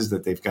expenses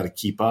that they've got to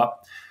keep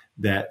up,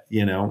 that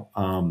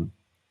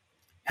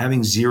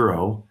having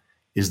 0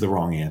 is the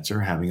wrong answer.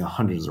 Having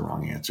 100 is the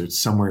wrong answer. It's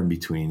somewhere in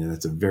between, and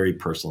that's a very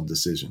personal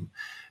decision.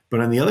 But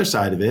on the other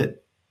side of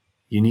it,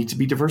 you need to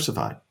be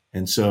diversified.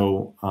 And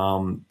so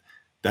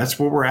that's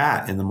where we're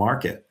at in the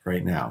market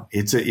right now.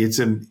 It's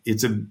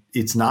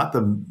not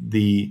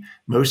the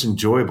most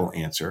enjoyable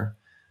answer,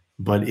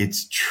 but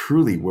it's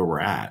truly where we're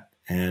at.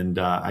 And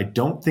I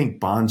don't think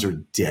bonds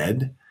are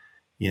dead.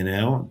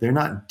 They're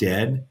not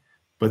dead,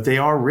 but they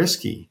are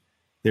risky.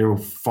 They're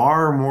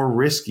far more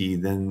risky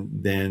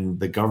than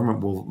the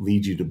government will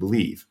lead you to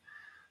believe.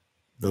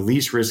 The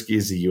least risky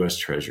is the U.S.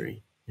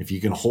 Treasury. If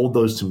you can hold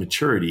those to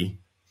maturity,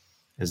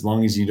 as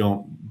long as you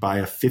don't buy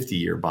a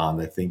 50-year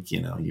bond, I think,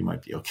 you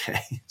might be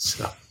okay.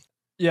 So,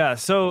 yeah.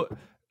 So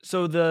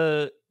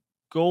the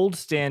gold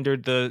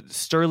standard, the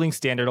sterling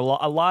standard, a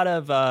lot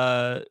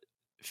of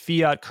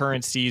fiat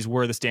currencies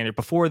were the standard.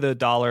 Before the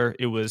dollar,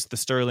 it was the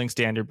sterling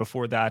standard.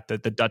 Before that, the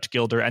Dutch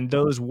guilder, and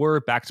those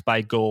were backed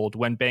by gold.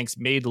 When banks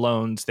made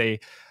loans, they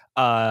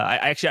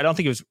I don't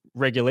think it was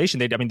regulation.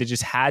 They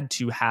just had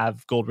to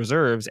have gold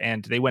reserves,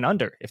 and they went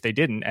under if they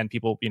didn't. And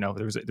people,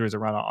 there was a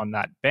run on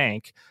that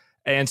bank.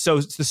 And so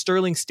the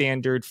sterling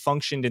standard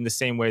functioned in the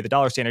same way the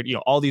dollar standard.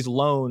 All these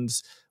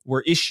loans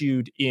were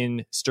issued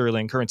in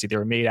sterling currency. They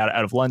were made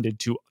out of London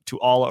to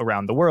all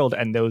around the world,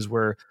 and those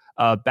were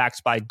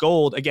backed by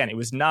gold. Again, it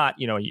was not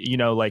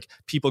like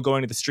people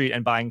going to the street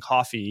and buying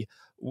coffee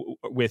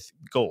with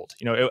gold.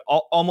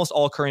 Almost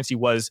all currency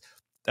was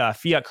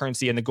fiat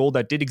currency, and the gold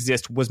that did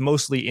exist was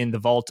mostly in the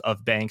vault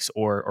of banks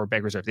or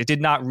bank reserves. It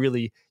did not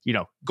really,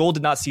 gold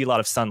did not see a lot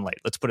of sunlight.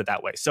 Let's put it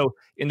that way. So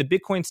in the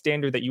Bitcoin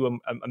standard that you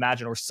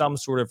imagine, or some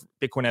sort of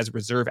Bitcoin as a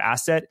reserve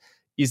asset,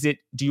 do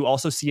you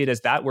also see it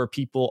as that, where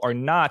people are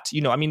not,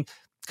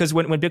 because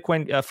when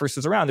Bitcoin first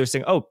was around, they're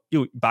saying, oh,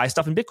 you buy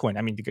stuff in Bitcoin.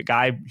 The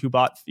guy who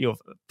bought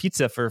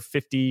pizza for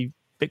 50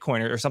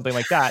 Bitcoin or something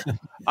like that,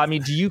 I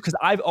mean, because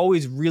I've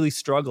always really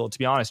struggled, to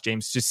be honest,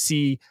 James, to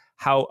see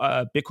how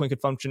Bitcoin could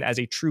function as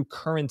a true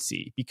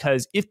currency.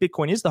 Because if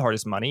Bitcoin is the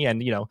hardest money,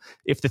 and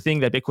if the thing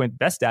that Bitcoin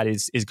best at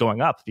is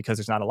going up because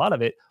there's not a lot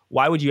of it,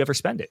 why would you ever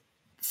spend it?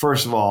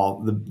 First of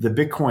all, the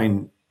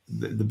Bitcoin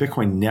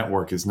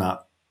network is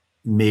not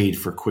made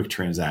for quick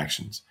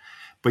transactions,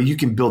 but you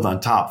can build on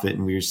top of it,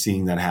 and we're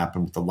seeing that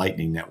happen with the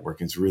Lightning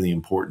Network. It's really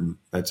important.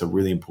 That's a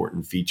really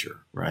important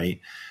feature, right?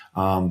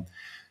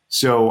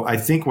 So I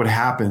think what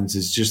happens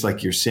is, just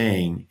like you're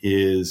saying,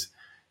 is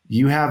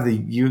you're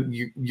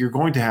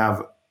going to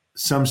have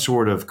some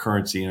sort of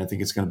currency, and I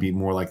think it's going to be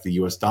more like the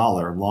U.S.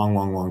 dollar,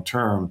 long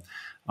term.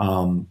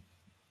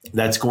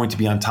 That's going to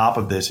be on top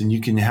of this, and you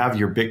can have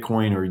your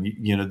Bitcoin, or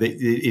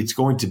it's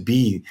going to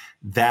be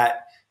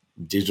that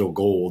digital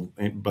gold,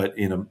 but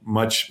in a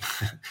much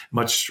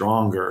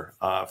stronger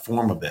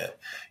form of it.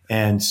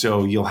 And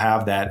so you'll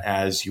have that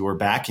as your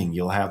backing.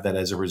 You'll have that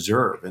as a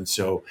reserve. And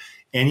so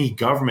any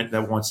government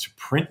that wants to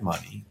print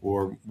money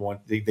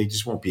they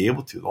just won't be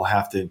able to. They'll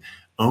have to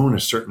own a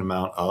certain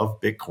amount of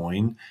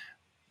Bitcoin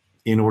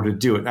in order to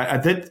do it.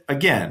 That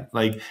again,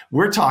 like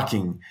we're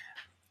talking,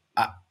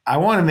 I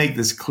want to make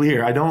this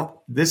clear.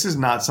 This is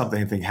not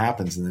something I think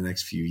happens in the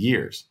next few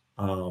years.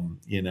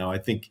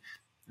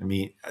 I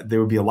mean,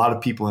 there would be a lot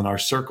of people in our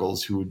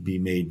circles who would be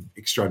made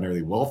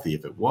extraordinarily wealthy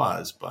if it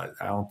was, but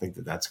I don't think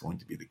that that's going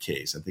to be the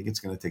case. I think it's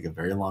going to take a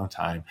very long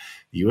time.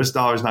 The U.S.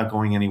 dollar is not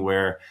going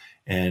anywhere,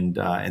 and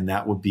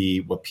that would be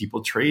what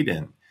people trade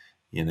in,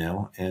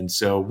 And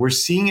so we're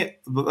seeing it,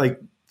 like,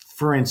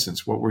 for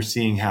instance, what we're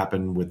seeing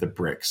happen with the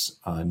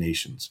BRICS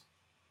nations.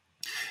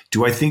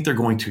 Do I think they're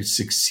going to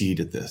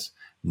succeed at this?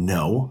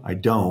 No, I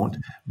don't.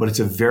 But it's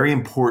a very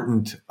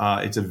important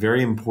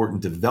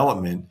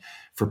development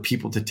for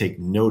people to take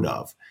note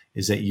of,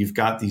 is that you've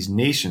got these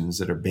nations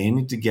that are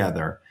banding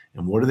together.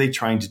 And what are they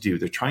trying to do?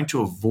 They're trying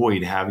to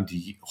avoid having to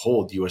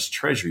hold U.S.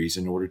 treasuries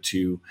in order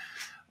to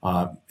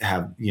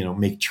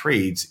make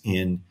trades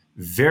in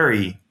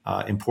very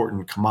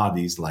important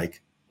commodities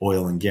like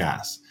oil and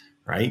gas,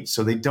 right?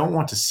 So they don't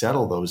want to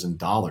settle those in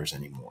dollars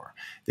anymore.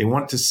 They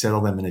want to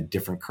settle them in a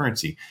different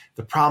currency.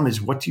 The problem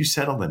is, what do you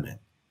settle them in?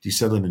 Do you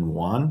settle them in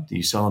yuan? Do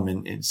you settle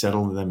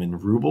them in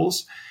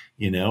rubles?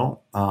 They don't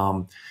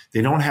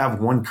have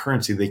one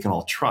currency they can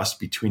all trust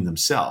between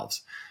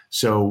themselves.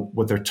 So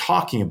what they're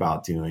talking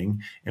about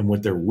doing, and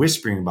what they're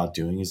whispering about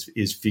doing,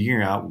 is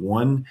figuring out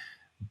one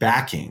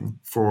backing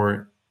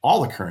for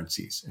all the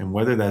currencies. And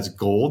whether that's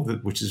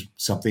gold, which is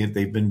something that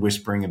they've been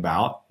whispering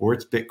about, or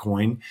it's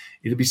Bitcoin,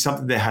 it'll be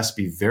something that has to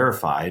be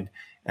verified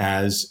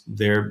as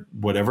their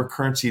whatever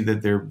currency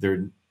that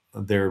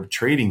they're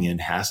trading in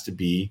has to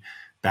be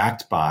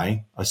backed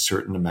by a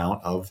certain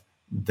amount of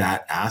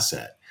that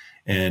asset.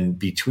 And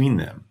between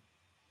them,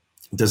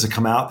 does it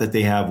come out that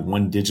they have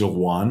one digital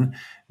yuan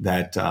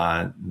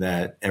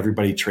that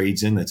everybody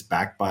trades in, that's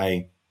backed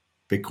by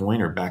Bitcoin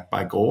or backed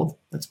by gold?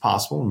 That's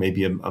possible.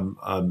 Maybe a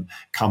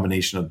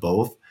combination of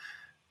both.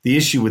 The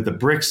issue with the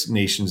BRICS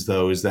nations,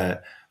 though, is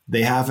that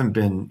they haven't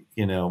been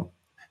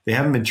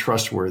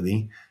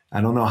trustworthy. I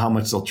don't know how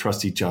much they'll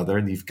trust each other.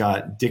 You've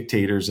got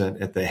dictators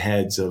at the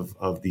heads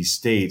of these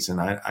states, and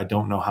I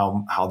don't know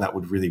how that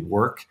would really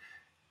work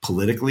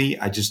politically.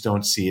 I just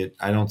don't see it.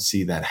 I don't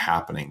see that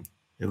happening,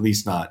 at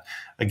least not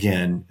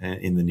again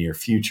in the near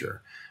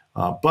future.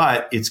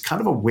 But it's kind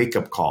of a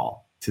wake-up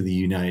call to the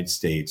United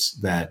States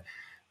that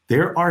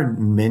there are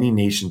many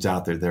nations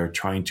out there that are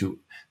trying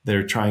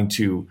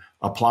to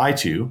apply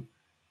to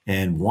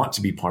and want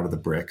to be part of the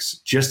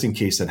BRICS, just in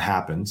case that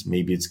happens.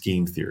 Maybe it's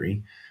game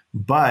theory,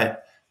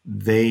 but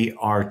they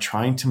are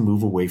trying to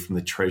move away from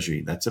the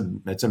treasury. That's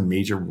a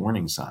major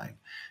warning sign.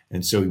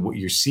 And so what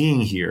you're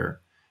seeing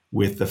here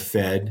with the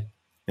Fed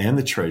and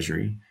the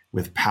Treasury,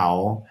 with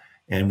Powell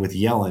and with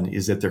Yellen,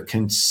 is that they're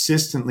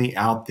consistently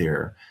out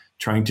there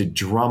trying to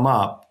drum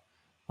up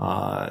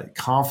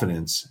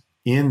confidence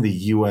in the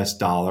U.S.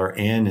 dollar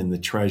and in the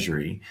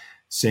Treasury,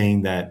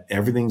 saying that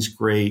everything's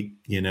great.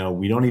 We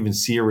don't even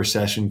see a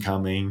recession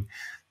coming.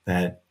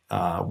 That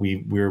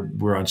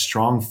we're on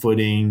strong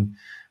footing.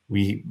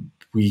 We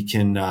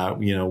can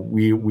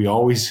we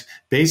always,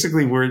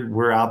 basically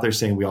we're out there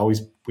saying we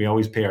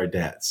always pay our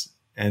debts.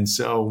 And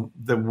so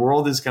the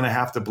world is going to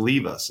have to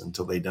believe us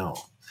until they don't.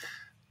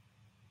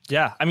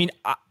 Yeah. I mean,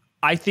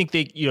 I think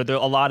there are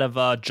a lot of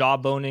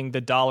jawboning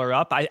the dollar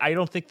up. I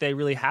don't think they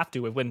really have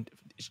to. When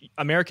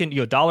American,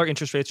 dollar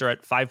interest rates are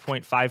at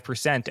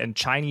 5.5% and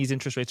Chinese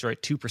interest rates are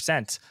at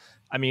 2%.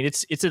 I mean,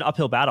 it's an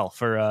uphill battle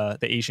for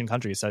the Asian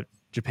countries,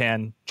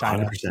 Japan,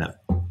 China. 100%.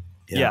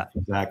 Yeah,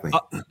 exactly.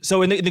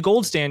 So in the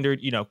gold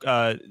standard,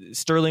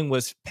 sterling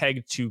was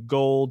pegged to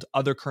gold,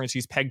 other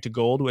currencies pegged to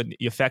gold, when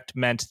the effect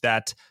meant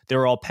that they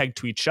were all pegged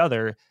to each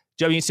other.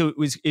 I mean, so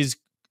is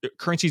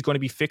currencies going to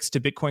be fixed to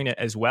Bitcoin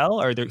as well?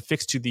 Or are they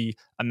fixed to the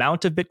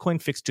amount of Bitcoin,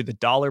 fixed to the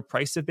dollar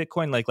price of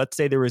Bitcoin? Like, let's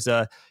say there was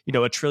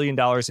 $1 trillion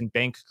in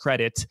bank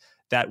credit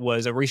that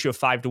was a ratio of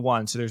 5 to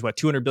 1. So there's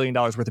 $200 billion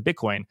worth of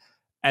Bitcoin.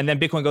 And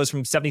then Bitcoin goes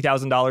from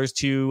 $70,000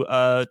 to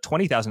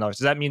 $20,000. Does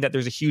that mean that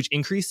there's a huge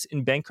increase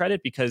in bank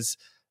credit because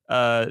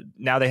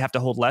now they have to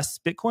hold less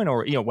Bitcoin?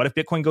 Or, what if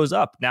Bitcoin goes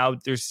up? Now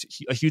there's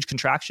a huge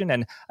contraction.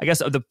 And I guess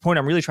the point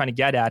I'm really trying to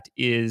get at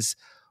is,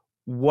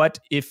 what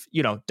if,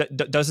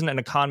 doesn't an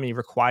economy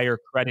require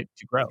credit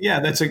to grow? Yeah,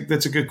 that's a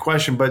good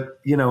question. But,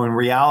 in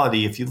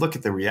reality, if you look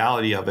at the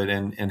reality of it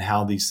and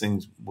how these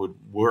things would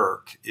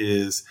work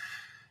is,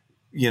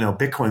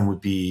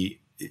 Bitcoin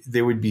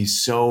there would be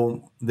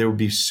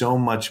so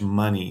much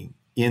money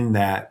in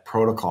that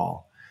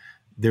protocol.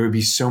 There would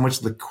be so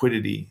much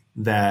liquidity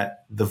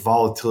that the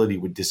volatility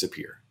would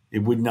disappear.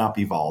 It would not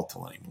be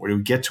volatile anymore. It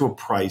would get to a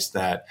price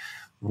that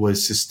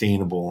was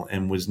sustainable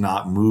and was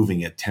not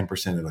moving at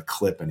 10% of the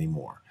clip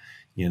anymore.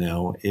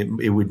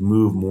 It would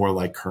move more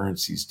like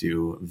currencies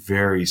do,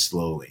 very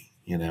slowly,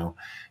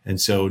 And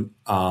so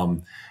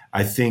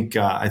I think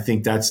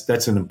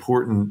that's an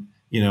important,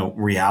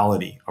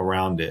 reality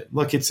around it.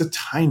 Look, it's a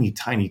tiny,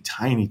 tiny,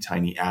 tiny,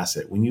 tiny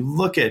asset. When you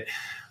look at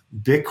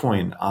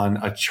Bitcoin on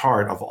a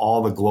chart of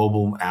all the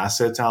global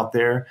assets out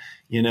there,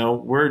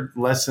 we're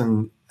less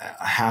than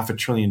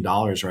 $500 billion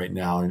right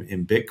now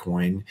in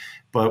Bitcoin,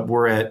 but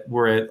we're at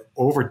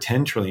over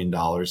 $10 trillion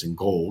in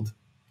gold.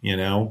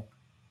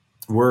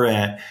 We're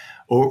at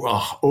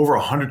over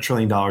 $100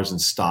 trillion in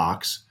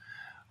stocks,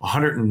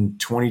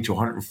 120 to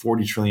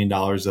 140 trillion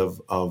dollars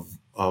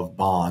of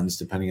bonds,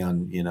 depending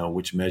on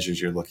which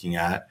measures you're looking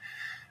at.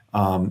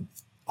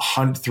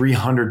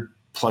 300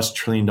 plus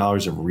trillion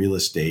dollars of real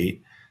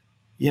estate.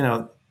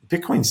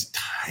 Bitcoin's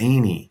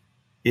tiny.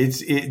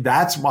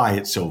 That's why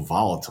it's so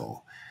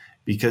volatile,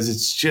 because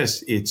it's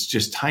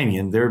just tiny,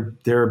 and there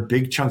are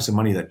big chunks of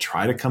money that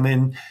try to come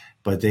in,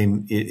 but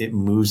it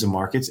moves the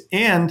markets.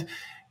 And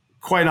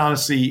quite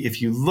honestly,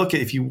 if you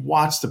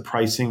watch the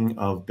pricing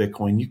of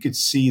Bitcoin, you could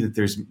see that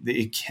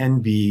it can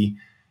be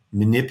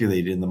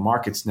manipulated in the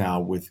markets now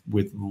with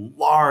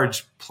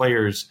large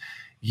players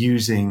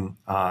using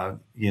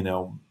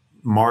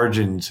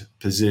margined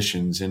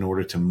positions in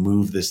order to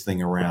move this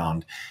thing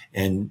around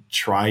and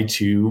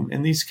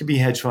and these could be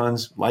hedge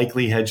funds,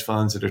 likely hedge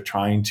funds that are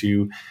trying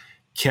to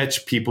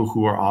catch people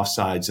who are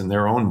offsides in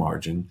their own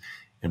margin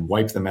and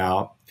wipe them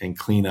out and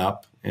clean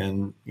up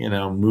and,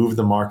 move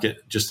the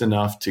market just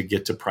enough to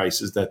get to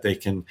prices that they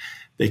can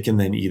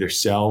then either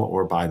sell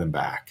or buy them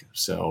back.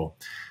 So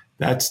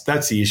that's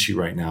the issue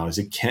right now, is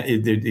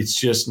it's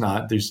just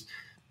not,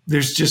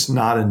 there's just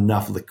not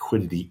enough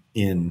liquidity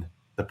in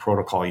the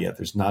protocol yet.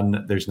 There's not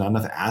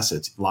enough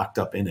assets locked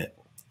up in it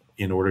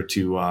in order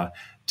to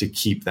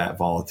keep that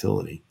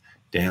volatility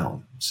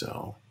down.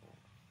 So,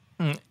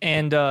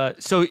 and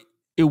so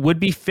it would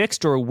be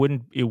fixed, or it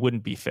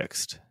wouldn't be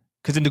fixed,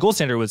 because in the gold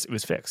standard it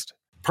was fixed.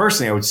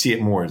 Personally, I would see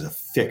it more as a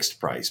fixed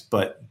price,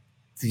 but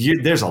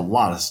there's a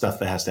lot of stuff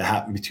that has to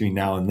happen between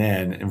now and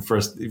then, and for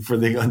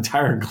the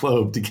entire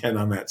globe to get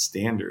on that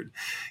standard.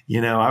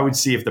 I would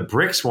see if the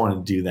BRICS want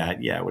to do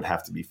that, yeah, it would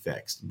have to be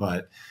fixed.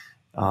 But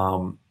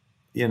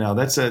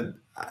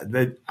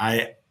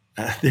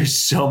there's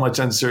so much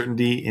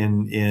uncertainty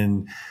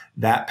in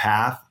that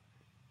path.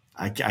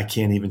 I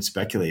can't even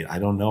speculate. I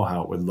don't know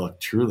how it would look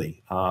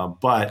truly,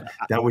 but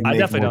that would make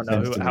more sense. I definitely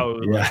don't know how it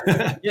would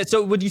look. Yeah.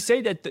 So would you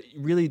say that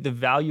really the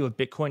value of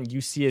Bitcoin you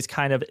see as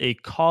kind of a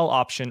call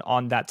option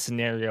on that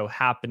scenario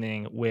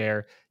happening,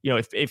 where,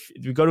 if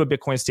we go to a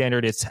Bitcoin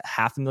standard, it's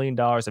 $500,000,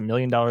 $1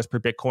 million per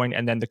Bitcoin,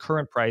 and then the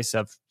current price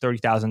of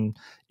 30,000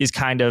 is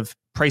kind of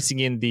pricing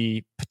in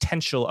the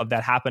potential of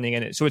that happening,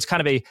 and so it's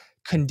kind of a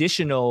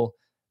conditional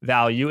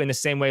value, in the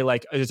same way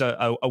like there's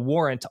a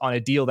warrant on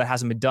a deal that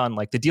hasn't been done.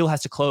 Like the deal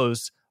has to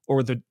close,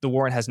 or the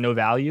warrant has no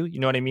value.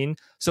 You know what I mean?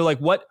 So like,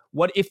 what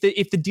if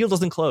the deal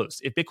doesn't close?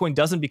 If Bitcoin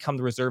doesn't become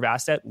the reserve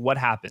asset, what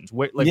happens?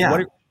 What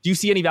do you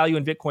see any value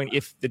in Bitcoin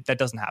if that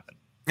doesn't happen?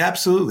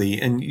 Absolutely.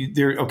 And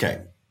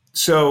okay.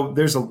 So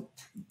there's a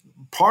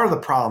part of the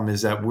problem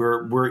is that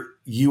we're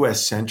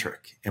US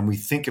centric, and we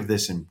think of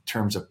this in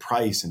terms of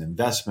price and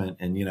investment,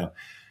 and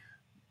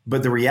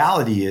but the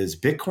reality is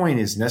Bitcoin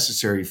is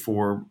necessary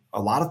for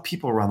a lot of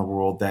people around the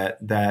world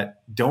that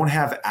don't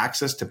have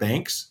access to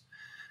banks.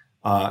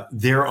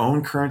 Their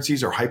own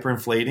currencies are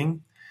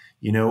hyperinflating.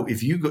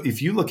 If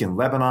you look in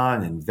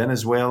Lebanon and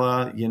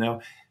Venezuela,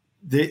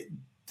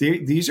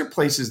 these are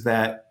places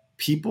that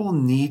people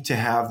need to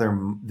have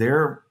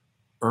their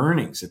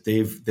earnings that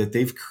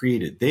they've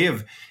created.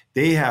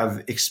 They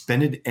have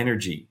expended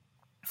energy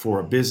for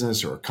a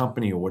business or a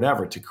company or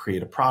whatever to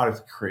create a product,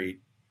 to create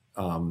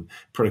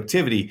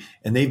productivity,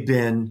 and they've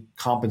been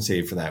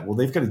compensated for that. Well,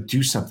 they've got to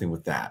do something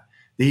with that.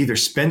 They either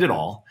spend it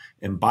all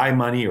and buy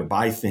money or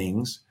buy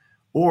things,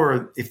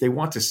 or if they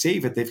want to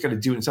save it, they've got to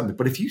do it in something.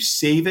 But if you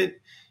save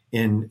it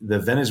in the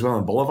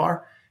Venezuelan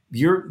bolivar,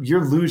 you're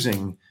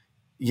losing,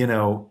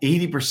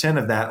 80%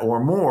 of that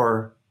or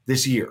more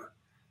this year.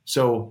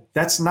 So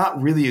that's not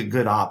really a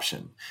good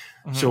option.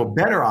 Mm-hmm. So a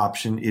better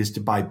option is to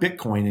buy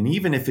Bitcoin, and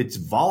even if it's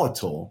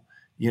volatile,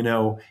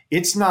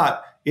 it's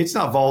not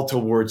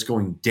volatile where it's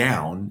going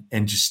down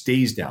and just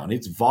stays down.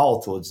 It's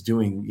volatile. It's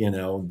doing,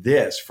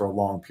 this for a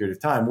long period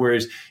of time.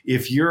 Whereas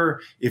if you're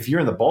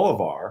in the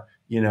bolivar,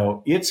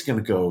 it's going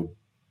to go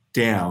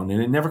down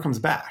and it never comes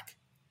back.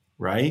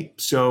 right?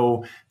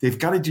 So they've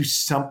got to do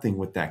something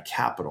with that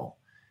capital.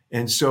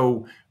 And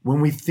so when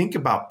we think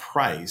about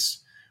price,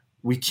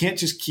 we can't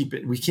just keep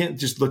it, we can't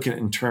just look at it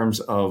in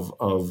terms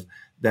of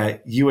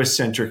that US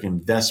centric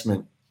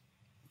investment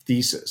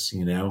thesis.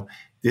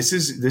 This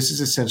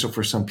is essential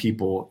for some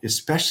people,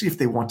 especially if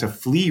they want to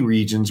flee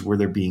regions where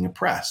they're being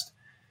oppressed.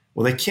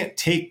 Well, they can't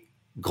take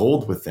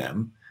gold with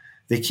them.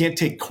 They can't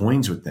take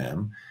coins with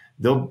them.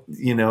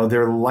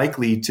 They're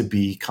likely to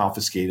be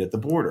confiscated at the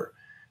border.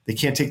 They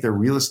can't take their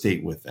real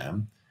estate with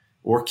them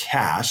or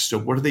cash. So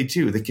what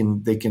do?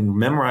 They can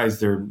memorize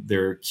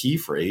their key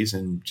phrase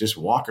and just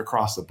walk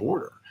across the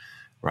border,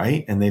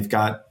 right? And they've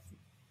got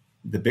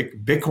the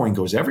Bitcoin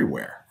goes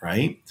everywhere,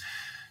 right?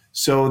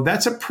 So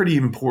that's a pretty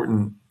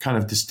important kind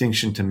of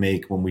distinction to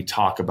make when we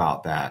talk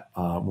about that.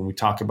 When we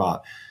talk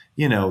about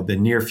the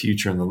near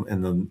future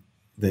and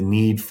the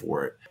need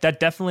for it. That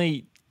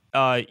definitely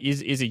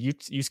is a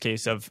use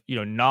case of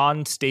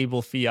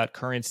non-stable fiat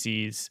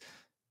currencies.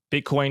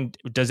 Bitcoin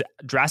does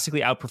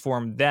drastically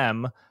outperform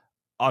them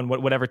on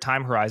whatever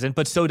time horizon,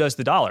 but so does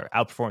the dollar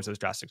outperforms those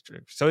drastic.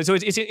 So it's an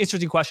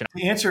interesting question.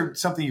 To answer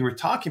something you were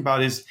talking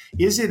about is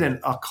it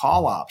a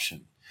call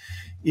option?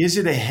 Is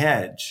it a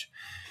hedge?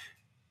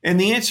 And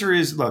the answer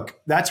is,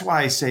 look, that's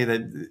why I say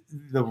that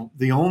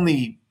the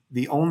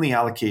only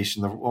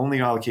allocation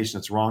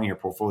that's wrong in your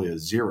portfolio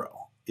is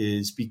zero,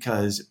 is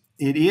because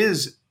it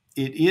is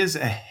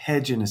a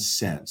hedge in a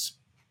sense.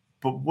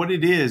 But what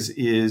it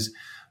is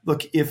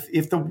look, if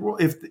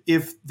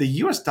the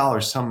US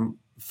dollar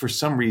for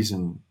some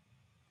reason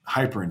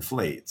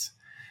hyperinflates,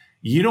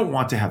 you don't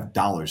want to have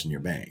dollars in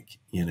your bank,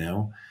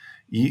 and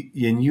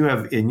you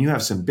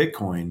have some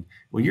Bitcoin.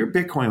 Well, your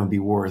Bitcoin will be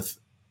worth,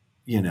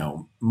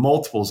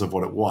 multiples of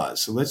what it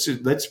was. So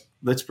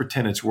let's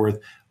pretend it's worth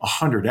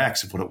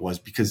 100x of what it was,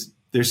 because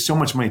there's so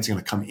much money that's going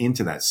to come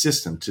into that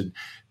system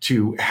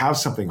to have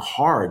something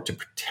hard to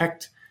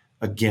protect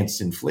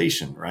against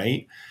inflation,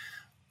 right?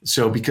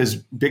 So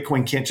because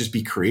Bitcoin can't just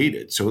be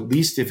created. So at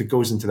least if it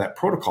goes into that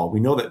protocol, we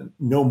know that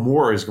no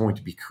more is going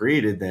to be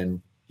created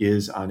than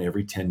is on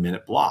every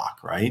 10-minute block,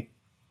 right?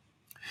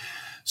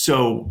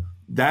 So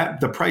that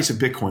the price of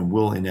Bitcoin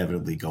will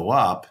inevitably go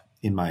up,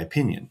 in my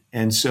opinion.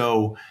 And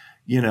so,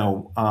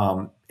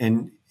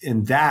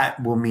 and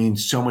that will mean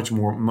so much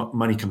more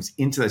money comes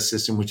into that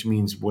system, which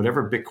means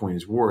whatever Bitcoin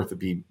is worth, it'd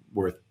be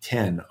worth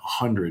 10,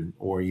 100,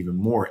 or even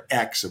more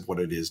X of what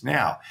it is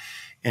now.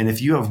 And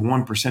if you have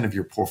 1% of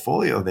your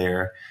portfolio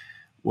there,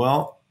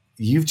 well,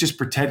 you've just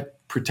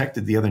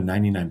protected the other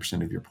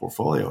 99% of your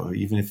portfolio.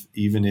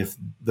 Even if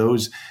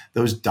those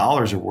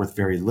dollars are worth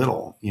very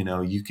little,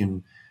 you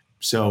can.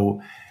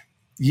 So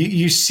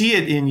you see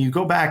it in, you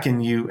go back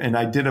and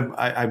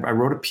I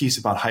wrote a piece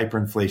about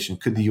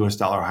hyperinflation. Could the US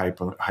dollar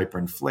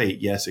hyperinflate?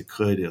 Yes, it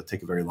could. It'll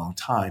take a very long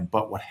time.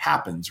 But what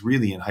happens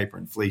really in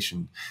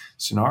hyperinflation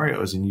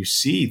scenarios, and you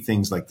see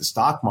things like the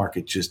stock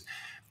market just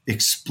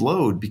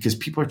explode because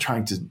people are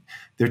trying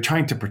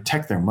to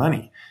protect their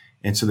money.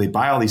 And so they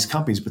buy all these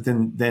companies, but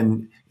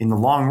then in the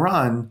long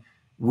run,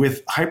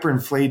 with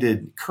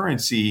hyperinflated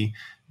currency,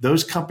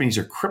 those companies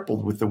are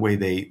crippled with the way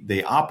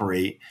they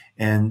operate,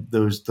 and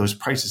those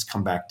prices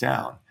come back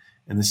down.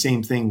 And the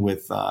same thing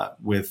with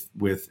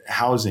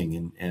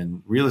housing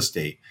and real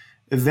estate.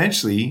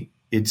 Eventually,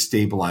 it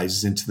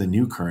stabilizes into the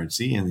new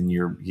currency, and then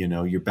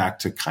you're back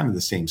to kind of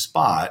the same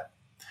spot.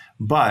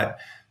 But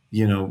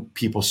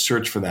people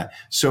search for that.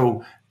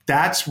 So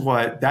that's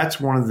one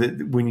of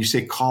the, when you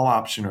say call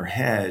option or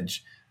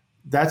hedge,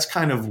 that's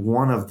kind of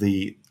one of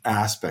the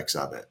aspects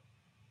of it.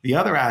 The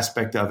other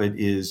aspect of it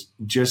is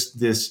just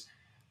this,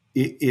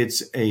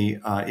 it's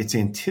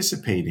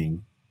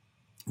anticipating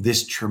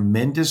this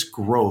tremendous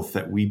growth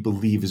that we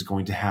believe is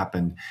going to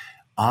happen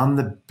on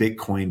the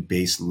Bitcoin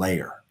base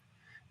layer.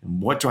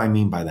 And what do I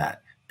mean by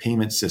that?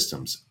 Payment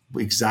systems.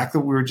 Exactly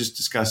what we were just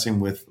discussing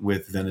with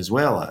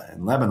Venezuela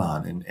and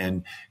Lebanon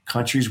and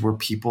countries where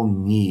people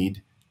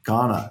need,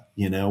 Ghana,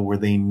 where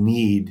they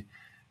need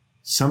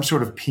some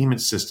sort of payment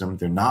system.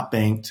 They're not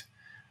banked.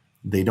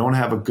 They don't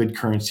have a good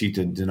currency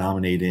to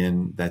denominate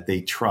in that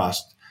they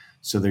trust.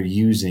 So they're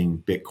using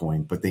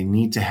Bitcoin, but they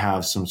need to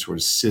have some sort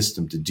of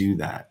system to do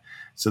that.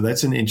 So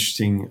that's an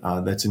interesting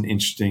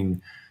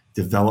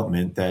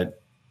development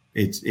that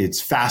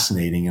it's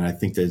fascinating. And I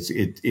think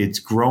that it's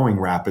growing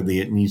rapidly.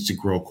 It needs to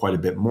grow quite a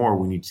bit more.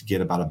 We need to get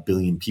about 1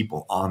 billion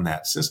people on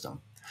that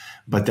system.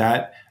 But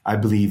that, I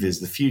believe, is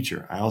the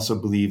future. I also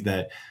believe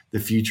that the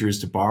future is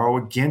to borrow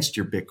against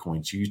your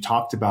Bitcoin. So you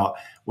talked about,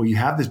 well, you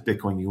have this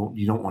Bitcoin,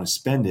 you don't want to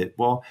spend it.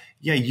 Well,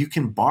 yeah, you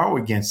can borrow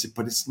against it,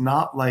 but it's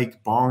not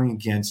like borrowing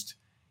against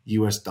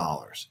US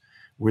dollars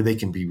where they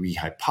can be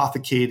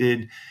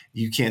rehypothecated.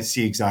 You can't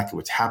see exactly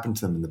what's happened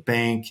to them in the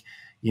bank.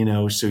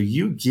 So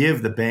you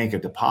give the bank a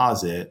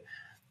deposit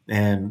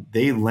and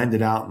they lend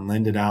it out and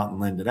lend it out and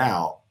lend it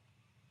out.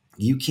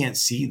 You can't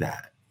see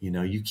that.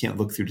 You can't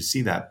look through to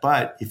see that.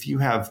 But if you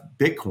have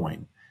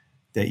Bitcoin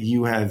that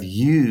you have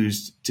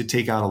used to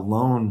take out a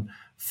loan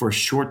for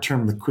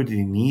short-term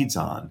liquidity needs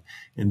on,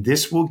 and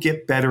this will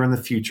get better in the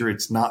future.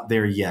 It's not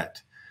there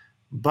yet.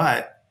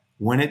 But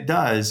when it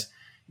does,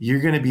 you're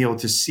going to be able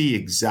to see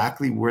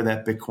exactly where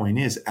that Bitcoin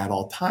is at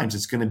all times.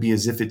 It's going to be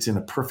as if it's in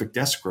a perfect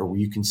escrow where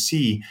you can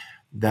see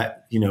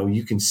that,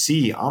 you can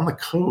see on the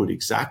code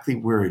exactly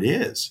where it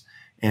is.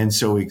 And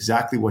so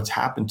exactly what's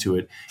happened to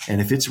it.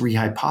 And if it's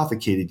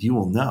rehypothecated, you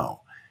will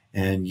know.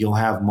 And you'll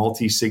have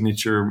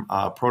multi-signature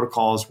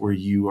protocols where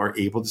you are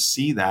able to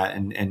see that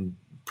and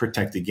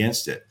protect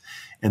against it.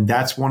 And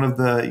that's one of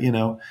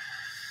the,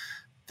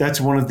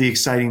 that's one of the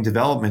exciting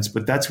developments.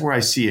 But that's where I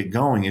see it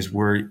going, is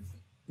where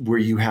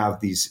you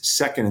have these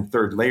second and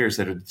third layers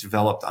that are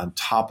developed on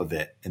top of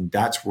it. And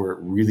that's where it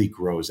really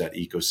grows that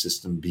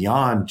ecosystem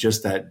beyond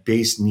just that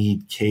base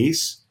need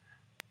case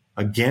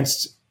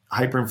against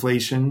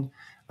hyperinflation,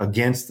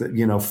 against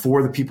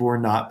for the people who are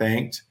not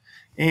banked,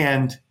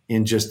 and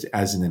in just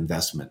as an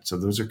investment. So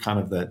those are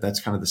that's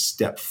kind of the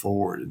step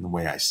forward in the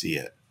way I see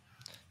it.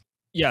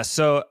 Yeah.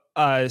 So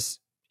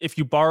if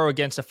you borrow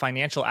against a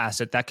financial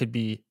asset, that could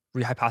be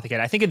rehypothecated.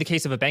 I think in the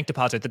case of a bank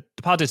deposit, the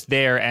deposit's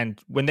there, and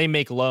when they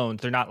make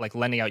loans, they're not like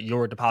lending out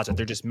your deposit;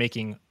 they're just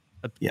making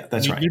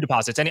new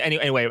deposits.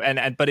 Anyway,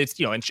 but it's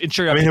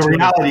insured. I mean, the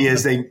reality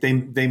is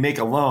they make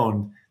a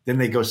loan, then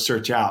they go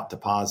search out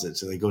deposits,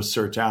 so they go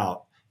search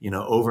out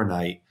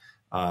overnight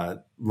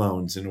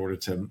loans in order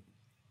to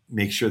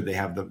make sure they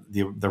have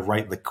the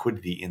right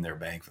liquidity in their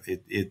bank.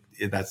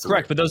 That's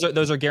correct, but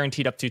those are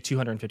guaranteed up to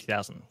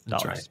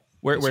 $250,000. Right.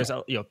 Whereas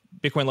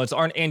Bitcoin loans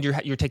aren't, and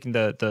you're taking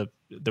the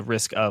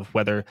risk of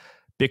whether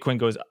Bitcoin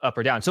goes up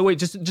or down. So wait,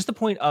 just the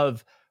point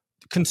of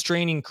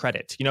constraining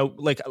credit. I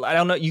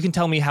don't know. You can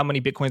tell me how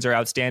many Bitcoins are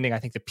outstanding. I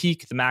think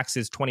the max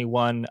is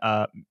 21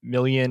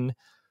 million.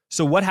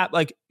 So what happens?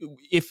 Like,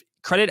 if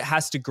credit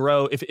has to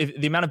grow, if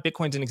the amount of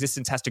Bitcoins in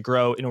existence has to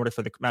grow in order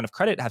for the amount of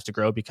credit has to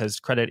grow, because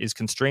credit is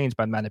constrained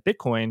by the amount of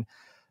Bitcoin,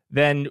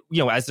 then,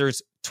 as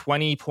there's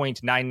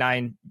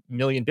 20.99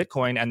 million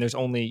Bitcoin and there's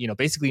only,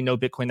 basically no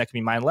Bitcoin that can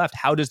be mined left,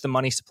 how does the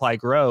money supply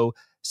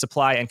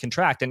and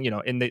contract? And,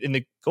 in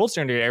the gold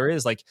standard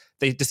areas, like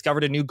they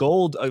discovered a new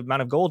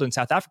amount of gold in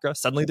South Africa,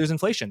 suddenly there's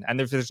inflation.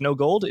 And if there's no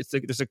gold,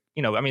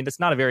 that's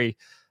not a very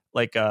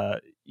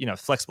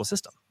flexible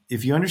system.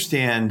 If you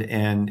understand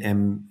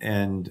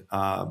and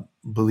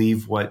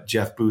believe what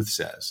Jeff Booth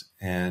says,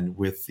 and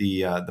with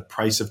the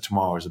Price of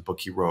Tomorrow is a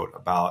book he wrote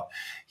about,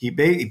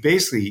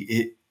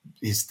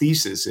 his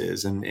thesis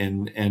is,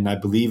 and I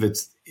believe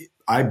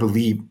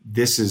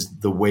this is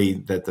the way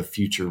that the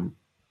future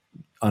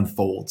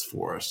unfolds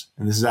for us.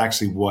 And this is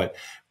actually what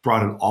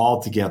brought it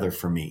all together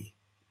for me,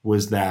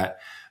 was that,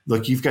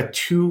 look, you've got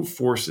two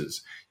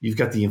forces. You've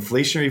got the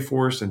inflationary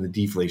force and the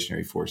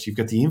deflationary force. You've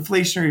got the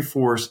inflationary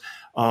force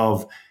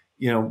of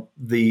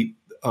the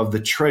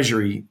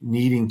Treasury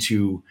needing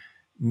to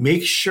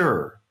make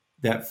sure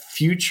that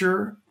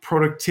future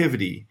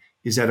productivity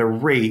is at a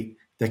rate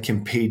that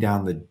can pay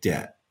down the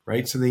debt,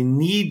 right? So they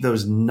need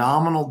those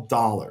nominal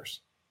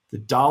dollars, the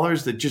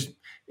dollars that just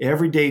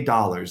everyday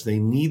dollars. They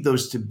need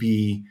those to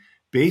be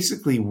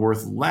basically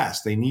worth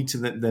less. They need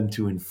them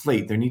to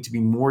inflate. There need to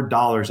be more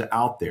dollars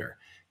out there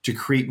to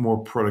create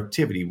more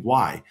productivity.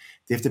 Why?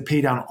 They have to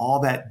pay down all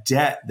that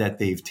debt that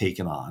they've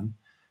taken on,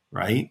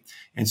 right?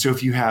 And so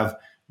if you have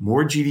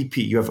more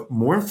GDP, you have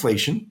more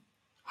inflation,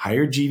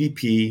 higher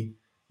GDP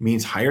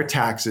means higher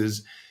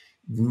taxes,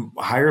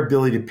 higher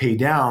ability to pay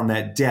down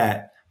that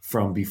debt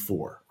from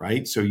before,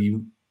 right? So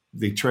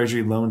the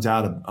Treasury loans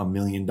out $1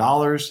 million.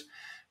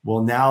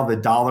 Well, now the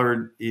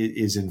dollar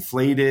is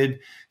inflated,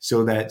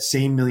 so that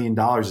same $1 million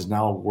is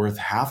now worth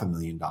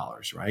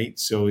 $500,000, right?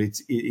 So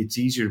it's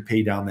easier to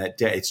pay down that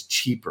debt. It's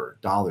cheaper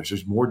dollars.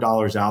 There's more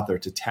dollars out there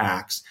to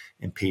tax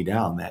and pay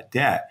down that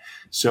debt.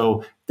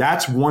 So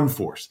that's one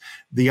force.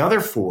 The other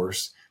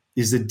force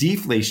is the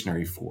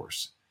deflationary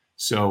force.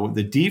 So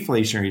the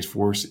deflationary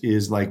force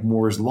is like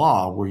Moore's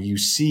law, where you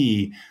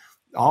see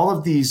all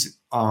of these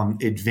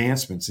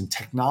advancements in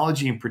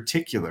technology in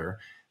particular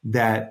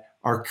that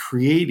are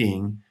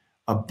creating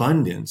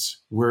abundance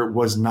where it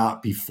was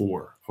not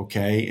before.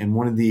 Okay. And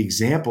one of the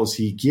examples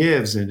he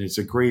gives, and it's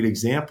a great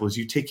example, is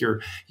you take it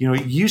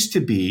used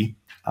to be,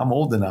 I'm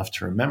old enough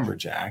to remember,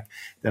 Jack,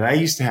 that I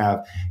used to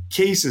have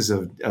cases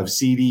of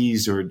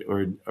CDs or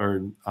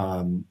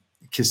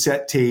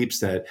cassette tapes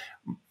that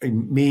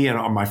me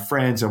and my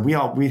friends, and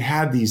we'd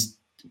had these.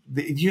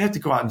 You had to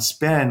go out and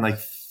spend like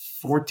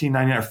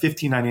 $14.99 or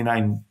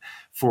 $15.99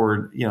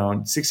 for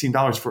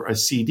 $16 for a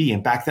CD,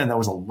 and back then that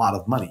was a lot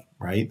of money,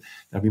 right?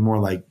 That'd be more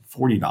like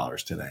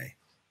 $40 today.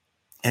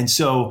 And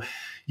so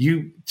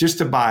you just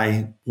to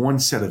buy one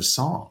set of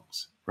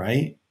songs,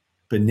 right?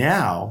 But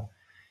now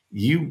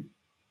you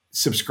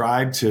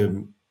subscribe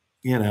to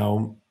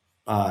one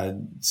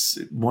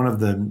of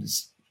the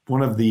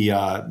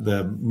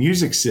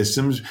music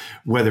systems,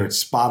 whether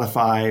it's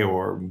Spotify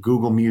or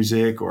Google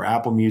Music or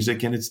Apple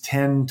Music, and it's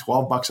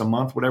 $10-12 a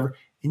month, whatever,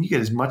 and you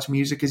get as much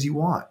music as you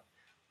want,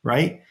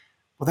 right?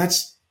 Well,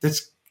 that's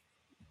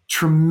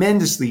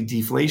tremendously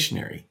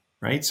deflationary,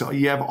 right? So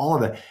you have all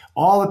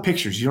the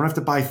pictures. You don't have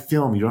to buy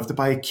film. You don't have to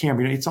buy a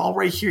camera. It's all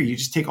right here. You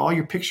just take all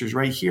your pictures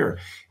right here,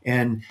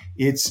 and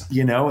it's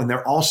and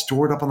they're all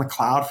stored up on the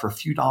cloud for a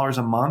few dollars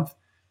a month.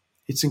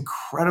 It's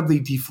incredibly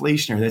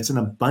deflationary. That's an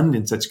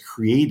abundance that's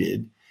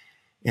created.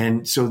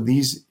 And so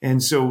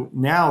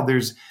now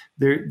there's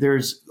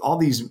all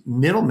these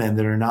middlemen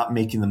that are not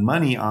making the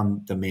money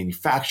on the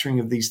manufacturing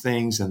of these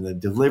things and the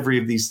delivery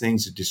of these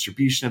things, the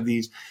distribution of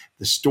these,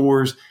 the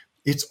stores.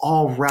 It's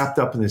all wrapped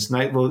up in this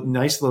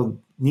nice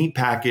little neat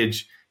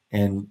package.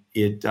 And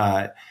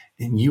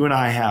you and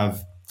I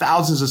have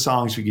thousands of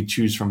songs we could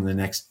choose from in the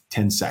next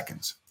 10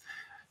 seconds.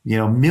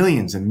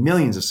 Millions and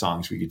millions of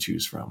songs we could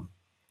choose from.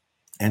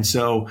 And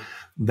so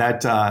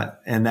that's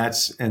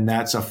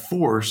a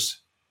force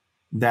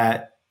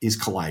that is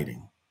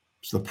colliding.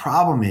 So the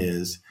problem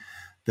is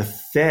the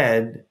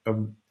Fed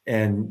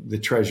and the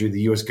Treasury,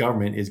 the U.S.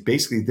 government, is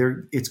basically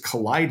it's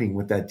colliding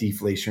with that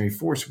deflationary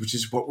force, which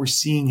is what we're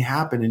seeing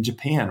happen in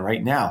Japan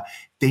right now.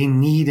 They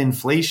need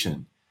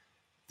inflation.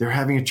 They're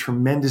having a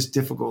tremendous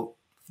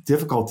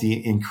difficulty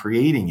in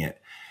creating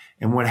it.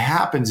 And what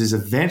happens is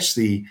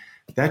eventually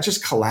that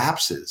just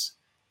collapses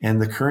and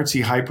the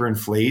currency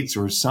hyperinflates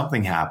or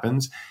something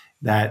happens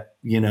that,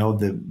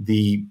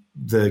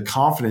 the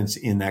confidence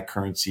in that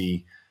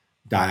currency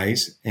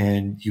dies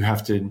and you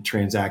have to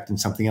transact in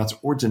something else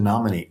or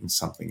denominate in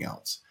something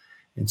else.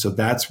 And so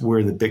that's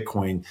where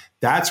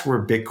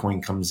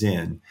Bitcoin comes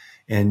in.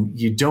 And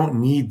you don't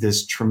need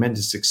this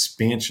tremendous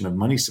expansion of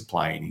money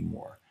supply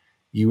anymore.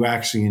 You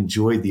actually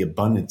enjoy the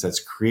abundance that's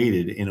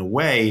created in a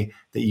way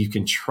that you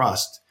can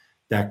trust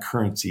that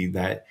currency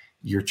that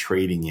you're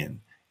trading in,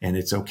 and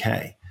it's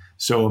okay.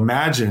 So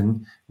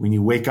imagine when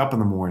you wake up in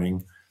the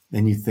morning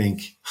and you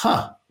think,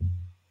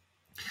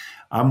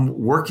 I'm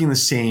working the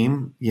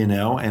same,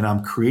 and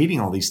I'm creating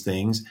all these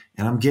things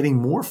and I'm getting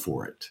more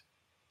for it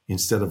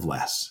instead of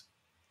less.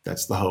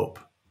 That's the hope.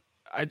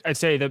 I'd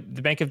say the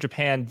Bank of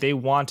Japan, they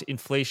want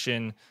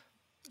inflation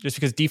just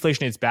because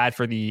deflation is bad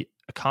for the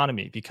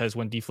economy, because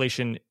when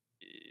deflation,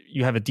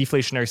 you have a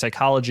deflationary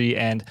psychology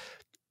and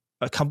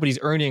a company's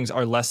earnings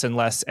are less and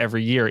less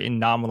every year in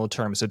nominal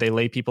terms. So they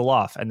lay people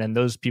off. And then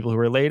those people who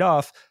are laid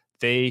off,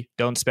 they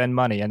don't spend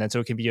money. And then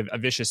so it can be a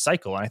vicious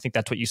cycle. And I think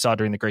that's what you saw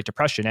during the Great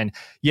Depression. And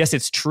yes,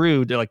 it's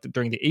true that like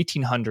during the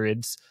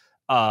 1800s,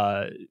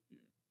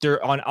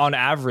 there on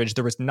average,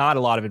 there was not a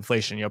lot of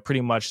inflation,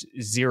 pretty much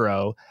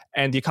zero.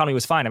 And the economy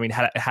was fine. I mean,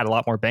 it had a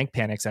lot more bank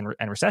panics and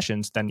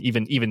recessions than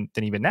even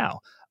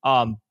now.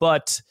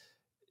 But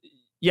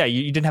yeah,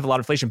 you didn't have a lot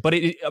of inflation, but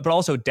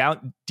also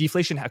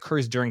deflation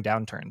occurs during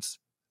downturns.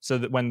 So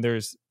that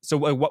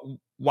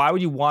why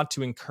would you want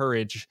to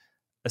encourage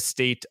a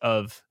state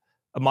of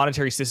a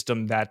monetary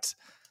system that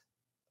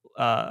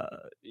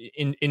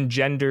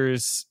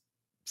engenders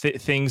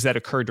things that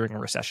occur during a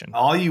recession?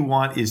 All you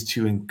want is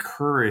to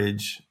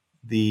encourage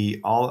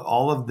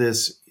all of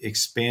this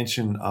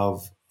expansion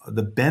of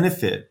the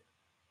benefit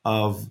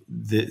of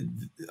the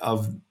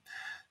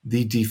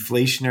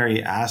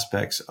deflationary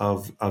aspects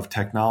of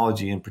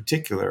technology in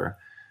particular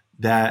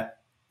that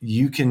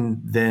you can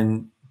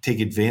then take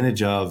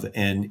advantage of,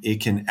 and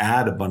it can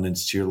add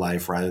abundance to your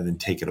life rather than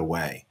take it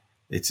away.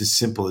 It's as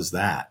simple as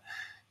that.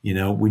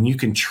 When you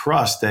can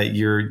trust that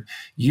you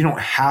don't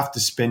have to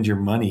spend your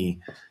money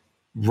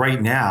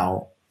right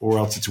now or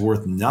else it's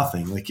worth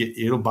nothing. Like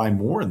it'll buy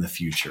more in the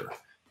future,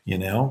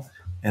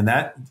 and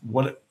that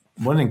what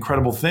an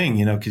incredible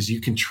thing, because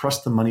you can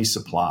trust the money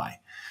supply.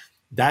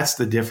 That's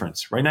the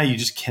difference. Right now, you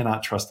just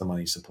cannot trust the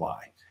money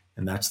supply,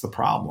 and that's the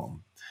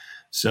problem.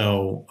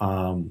 So,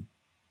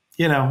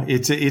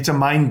 it's a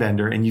mind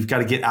bender, and you've got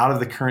to get out of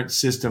the current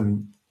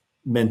system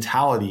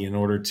mentality in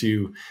order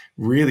to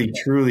really,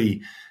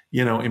 truly,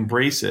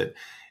 embrace it.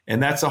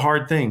 And that's a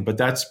hard thing, but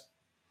that's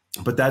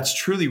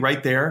truly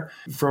right there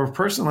for a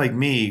person like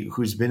me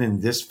who's been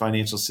in this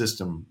financial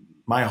system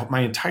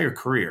my entire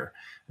career.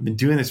 I've been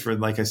doing this for,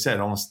 like I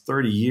said, almost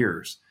 30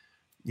 years.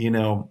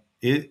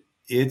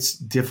 It's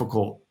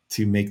difficult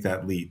to make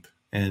that leap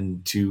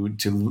and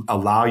to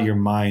allow your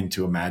mind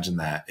to imagine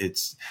that.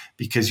 It's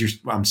because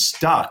I'm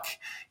stuck,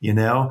 and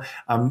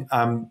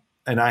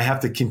I have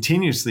to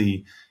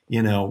continuously,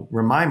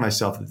 remind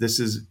myself that this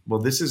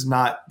is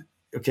not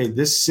okay.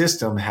 This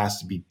system has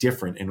to be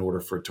different in order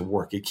for it to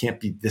work. It can't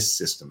be this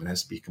system. It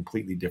has to be a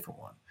completely different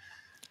one.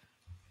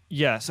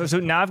 Yeah. So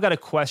now I've got a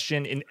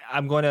question, and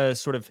I'm going to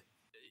sort of,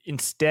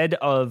 instead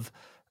of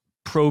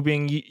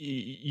probing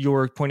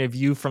your point of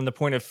view from the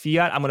point of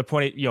fiat, I'm going to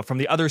point it, from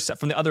the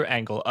other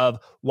angle of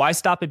why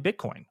stop at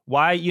Bitcoin?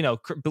 Why,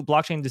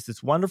 blockchain is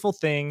this wonderful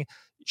thing.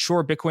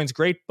 Sure, Bitcoin's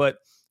great, but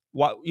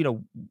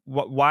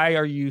why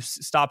are you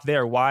stopped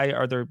there? Why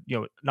are there,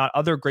 not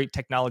other great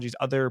technologies,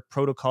 other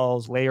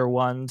protocols, layer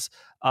ones,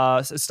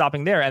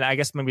 stopping there? And I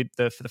guess maybe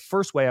the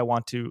first way I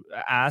want to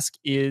ask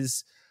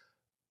is,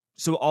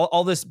 so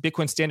all this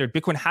Bitcoin standard,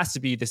 Bitcoin has to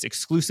be this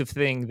exclusive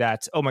thing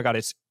that, oh my God,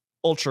 it's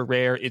ultra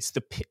rare. It's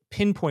the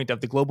pinpoint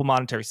of the global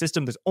monetary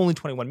system. There's only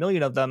 21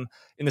 million of them,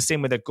 in the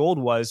same way that gold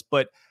was.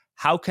 But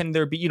how can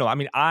there be,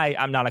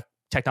 I'm not a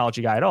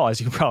technology guy at all, as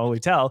you can probably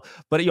tell,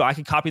 but I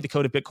could copy the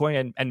code of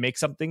Bitcoin and make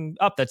something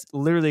up that's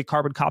literally a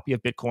carbon copy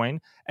of Bitcoin.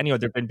 And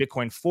there've been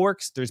Bitcoin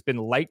forks. There's been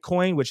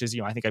Litecoin, which is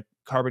I think a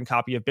carbon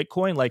copy of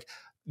Bitcoin. Like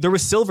there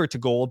was silver to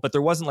gold, but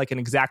there wasn't like an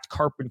exact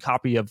carbon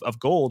copy of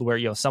gold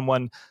where,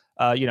 someone,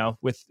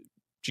 with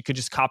you could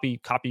just copy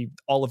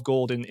all of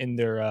gold in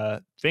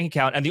their bank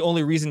account. And the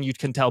only reason you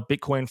can tell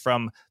Bitcoin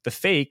from the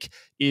fake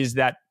is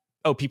that,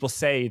 people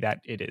say that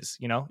it is,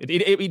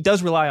 it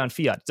does rely on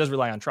fiat. It does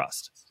rely on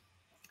trust.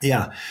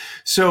 Yeah.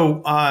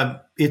 So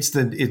it's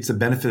the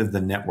benefit of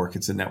the network.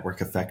 It's a network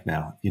effect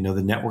now.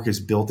 The network is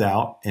built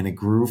out and it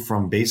grew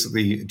from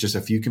basically just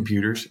a few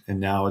computers. And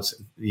now it's,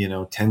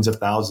 tens of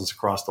thousands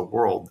across the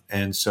world.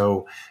 And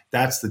so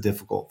that's the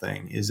difficult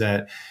thing is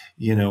that,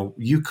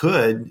 you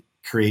could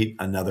create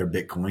another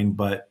Bitcoin,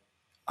 but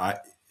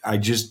I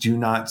just do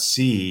not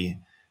see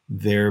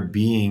there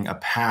being a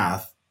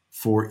path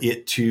for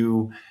it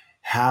to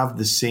have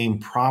the same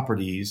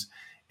properties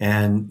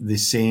and the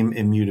same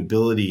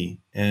immutability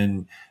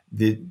and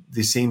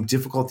the same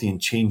difficulty in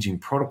changing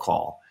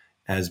protocol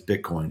as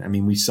Bitcoin. I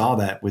mean, we saw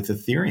that with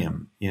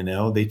Ethereum.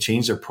 They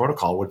changed their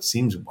protocol, what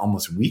seems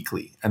almost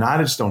weekly, and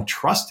I just don't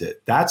trust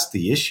it. That's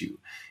the issue.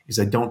 Is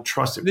I don't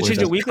trust it. They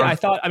changed it weekly. I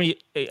thought. I mean,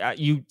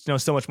 you know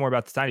so much more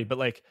about the society, but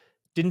like,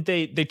 didn't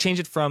they change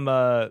it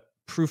from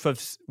proof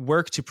of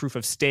work to proof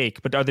of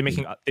stake? But are they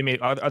they made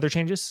other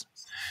changes?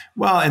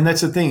 Well, and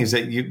that's the thing is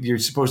that you're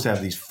supposed to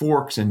have these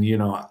forks, and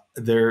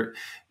they're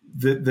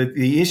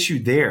the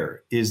issue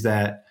there is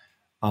that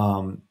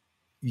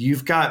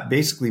you've got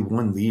basically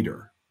one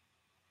leader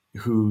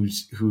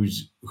who's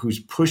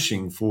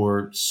pushing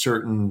for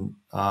certain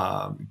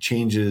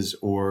changes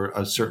or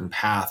a certain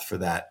path for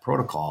that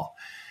protocol,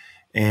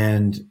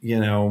 and you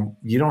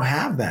don't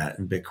have that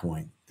in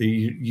Bitcoin.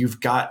 You've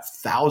got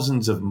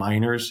thousands of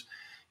miners,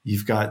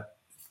 you've got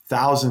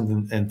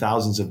thousands and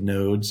thousands of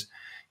nodes,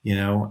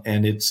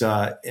 and it's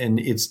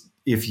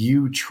if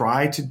you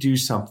try to do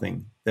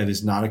something that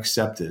is not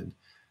accepted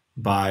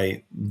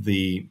by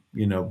the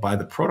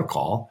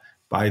protocol,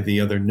 by the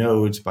other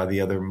nodes, by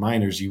the other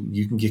miners,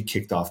 you can get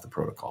kicked off the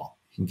protocol.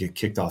 You can get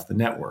kicked off the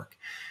network.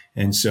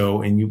 And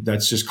so,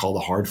 that's just called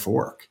a hard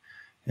fork.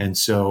 And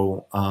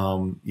so,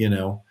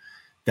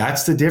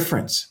 that's the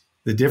difference.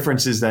 The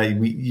difference is that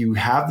you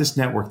have this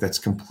network that's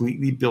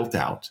completely built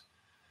out,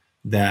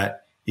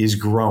 that is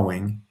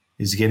growing,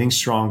 is getting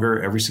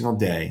stronger every single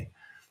day.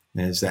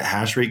 And as that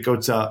hash rate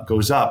goes up,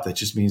 that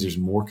just means there's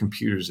more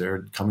computers that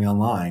are coming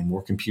online,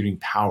 more computing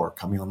power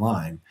coming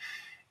online.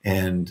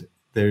 And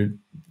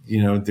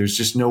there's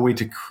just no way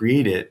to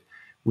create it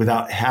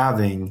without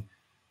having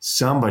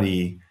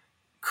somebody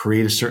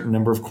create a certain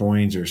number of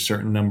coins or a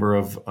certain number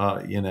of,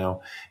 and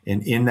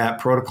in that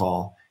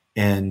protocol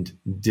and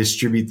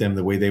distribute them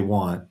the way they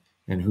want.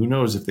 And who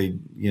knows if they,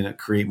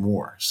 create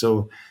more.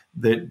 So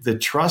the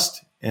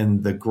trust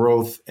and the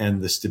growth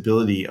and the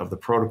stability of the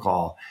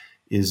protocol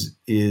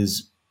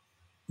is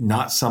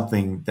not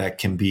something that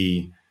can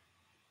be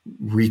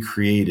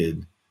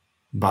recreated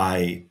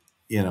by,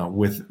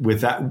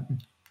 with that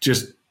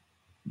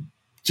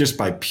just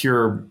by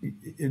pure,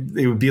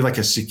 it would be like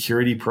a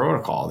security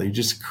protocol. They're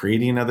just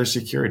creating another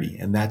security,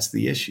 and that's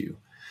the issue.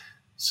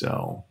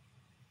 So,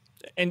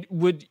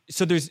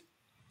 there's,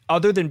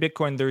 other than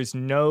Bitcoin, there's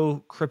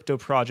no crypto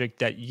project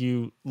that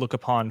you look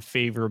upon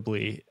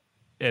favorably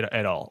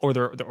at all, or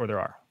there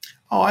are?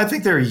 Oh, I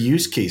think there are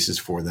use cases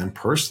for them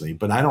personally,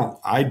 but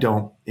I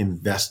don't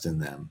invest in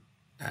them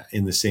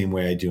in the same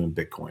way I do in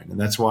Bitcoin. And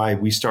that's why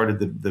we started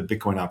the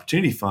Bitcoin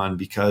Opportunity Fund,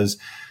 because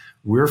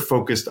we're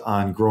focused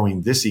on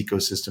growing this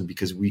ecosystem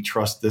because we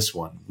trust this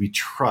one. We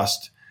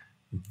trust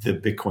the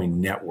Bitcoin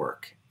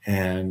network,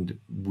 and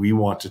we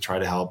want to try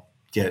to help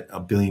get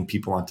 1 billion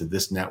people onto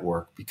this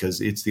network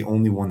because it's the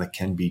only one that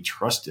can be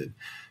trusted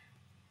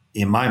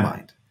in my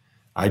mind.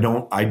 I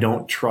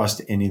don't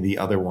trust any of the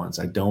other ones.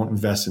 I don't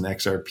invest in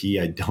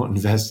XRP. I don't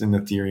invest in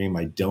Ethereum.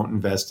 I don't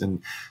invest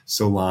in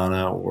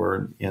Solana,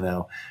 or,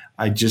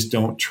 I just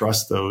don't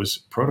trust those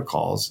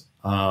protocols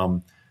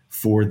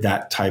for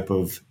that type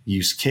of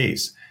use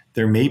case.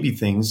 There may be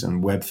things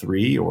in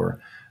Web3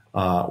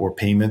 or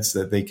payments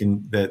that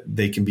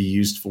they can be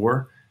used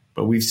for,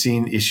 but we've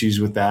seen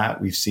issues with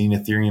that. We've seen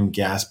Ethereum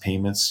gas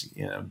payments,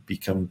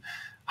 become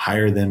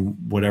higher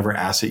than whatever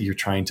asset you're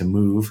trying to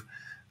move.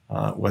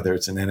 Whether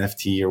it's an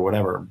NFT or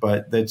whatever,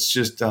 but that's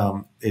just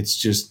it's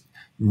just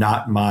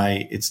not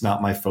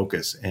my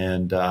focus.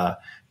 And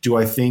do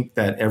I think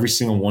that every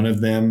single one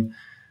of them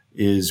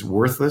is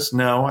worthless?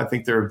 No, I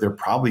think there are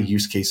probably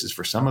use cases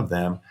for some of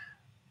them,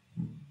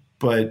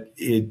 but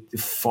it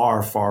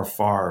far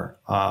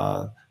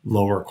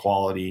lower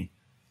quality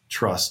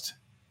trust,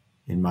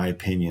 in my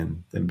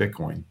opinion, than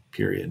Bitcoin.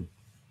 Period.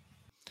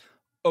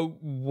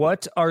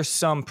 What are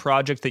some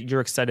projects that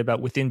you're excited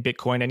about within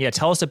Bitcoin? And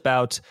tell us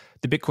about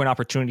the Bitcoin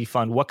Opportunity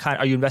Fund. What kind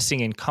are you investing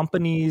in?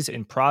 Companies,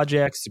 in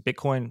projects,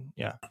 Bitcoin?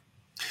 Yeah.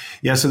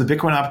 So the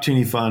Bitcoin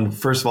Opportunity Fund,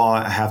 first of all,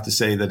 I have to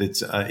say that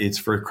it's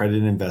for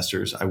accredited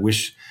investors. I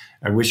wish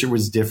it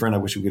was different. I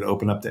wish we could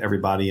open up to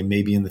everybody, and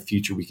maybe in the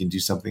future we can do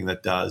something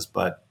that does.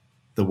 But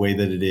the way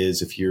that it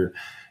is, if you're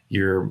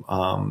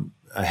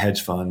a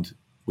hedge fund,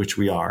 which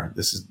we are,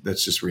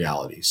 that's just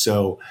reality.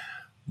 So.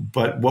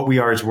 But what we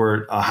are is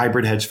we're a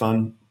hybrid hedge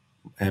fund.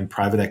 and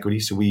private equity.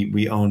 So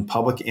we own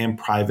public and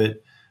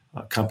private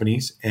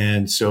companies.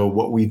 And so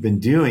what we've been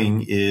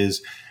doing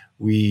is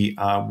we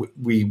have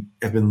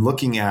been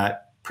looking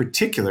at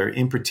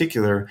in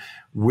particular,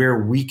 where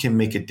we can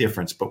make a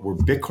difference. But we're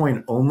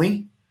Bitcoin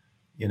only.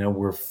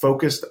 We're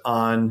focused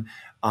on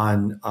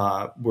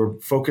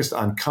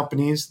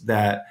companies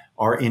that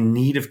are in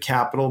need of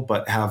capital,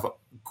 but have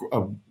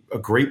a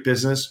great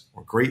business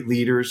or great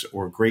leaders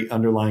or great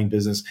underlying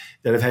business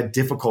that have had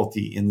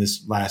difficulty in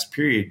this last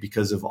period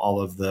because of all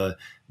of the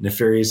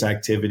nefarious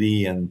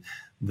activity and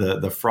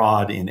the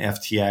fraud in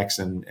FTX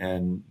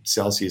and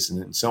Celsius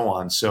and so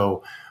on.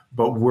 So,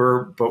 but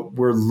we're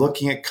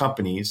looking at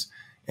companies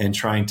and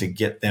trying to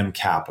get them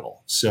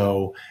capital.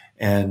 So,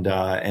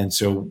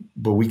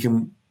 but we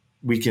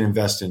can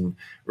invest in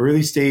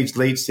early stage,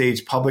 late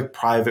stage, public,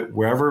 private,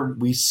 wherever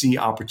we see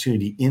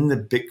opportunity in the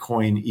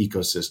Bitcoin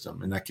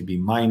ecosystem. And that can be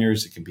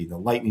miners, it can be the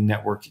Lightning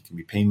Network, it can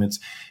be payments.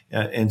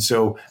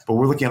 But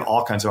we're looking at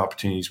all kinds of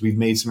opportunities. We've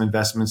made some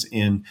investments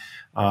in,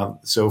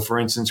 so for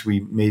instance, we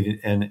made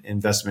an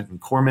investment in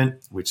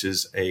Cormint, which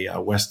is a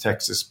West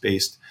Texas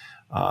based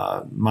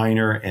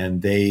miner.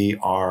 And they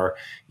are,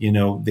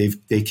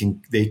 they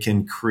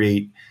can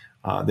create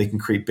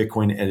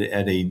Bitcoin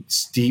at a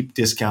steep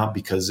discount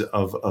because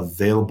of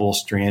available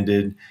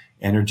stranded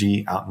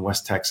energy out in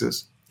West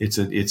Texas. It's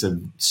a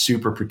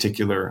super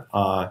particular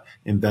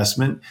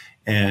investment,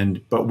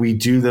 but we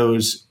do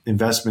those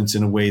investments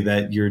in a way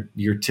that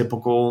your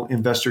typical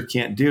investor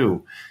can't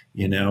do,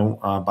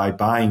 by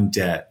buying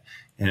debt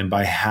and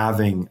by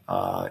having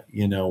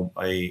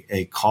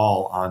a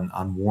call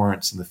on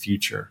warrants in the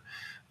future.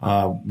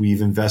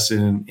 We've invested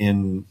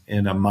in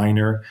a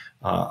miner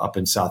up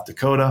in South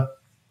Dakota.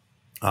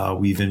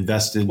 We've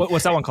invested.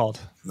 What's that one called?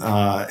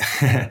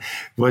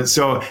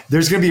 So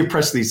there's going to be a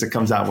press release that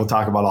comes out. We'll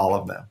talk about all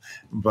of them.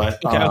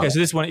 But okay. So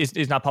this one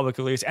is not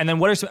publicly released. And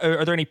then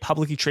are there any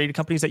publicly traded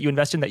companies that you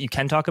invest in that you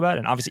can talk about?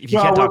 And obviously, if you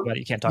can't talk about it,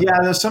 you can't talk about it.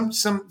 Yeah, there's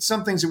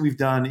some things that we've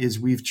done is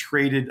we've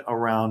traded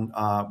around.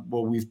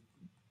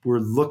 We're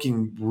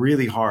looking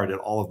really hard at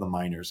all of the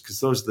miners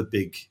because those are the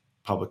big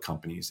public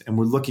companies, and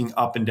we're looking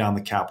up and down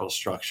the capital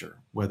structure,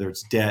 whether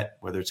it's debt,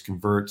 whether it's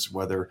converts,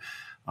 whether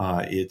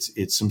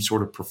it's some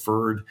sort of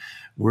preferred.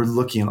 We're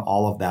looking at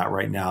all of that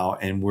right now,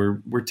 and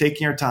we're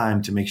taking our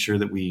time to make sure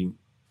that we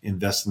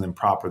invest in them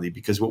properly.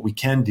 Because what we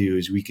can do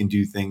is we can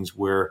do things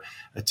where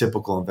a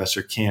typical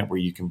investor can't, where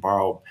you can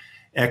borrow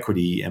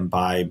equity and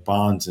buy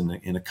bonds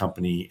in a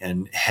company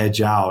and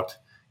hedge out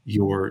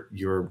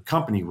your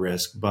company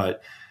risk,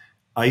 but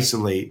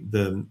isolate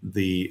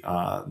the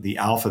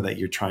alpha that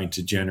you're trying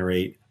to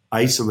generate.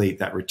 Isolate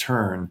that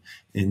return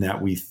in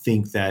that we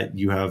think that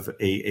you have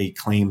a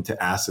claim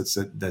to assets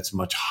that's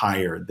much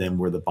higher than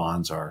where the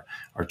bonds are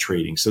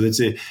trading. So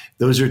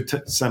those are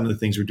some of the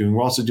things we're doing.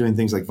 We're also doing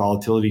things like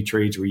volatility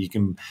trades where you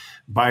can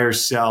buy or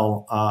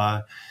sell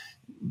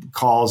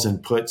calls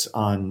and puts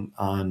on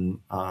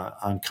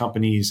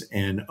companies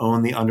and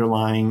own the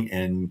underlying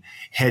and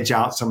hedge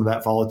out some of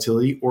that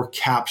volatility or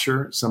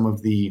capture some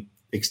of the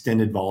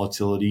extended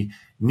volatility,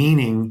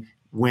 meaning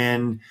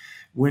when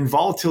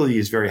volatility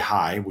is very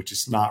high, which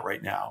it's not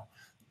right now,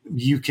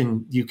 you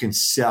can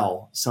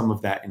sell some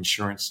of that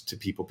insurance to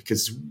people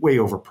because it's way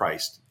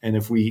overpriced. And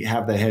if we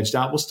have that hedged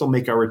out, we'll still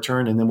make our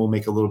return, and then we'll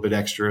make a little bit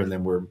extra, and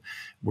then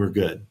we're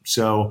good.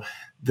 So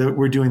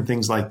we're doing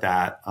things like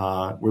that.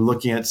 We're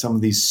looking at some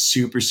of these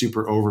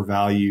super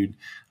overvalued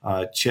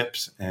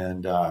chips,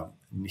 and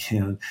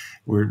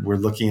we're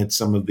looking at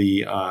some of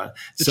the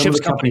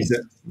companies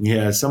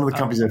some of the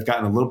companies that have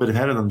gotten a little bit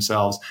ahead of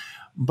themselves.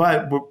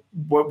 But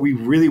what we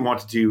really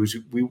want to do is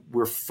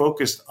we're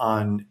focused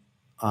on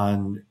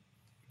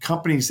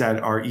companies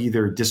that are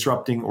either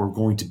disrupting or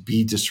going to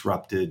be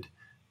disrupted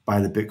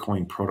by the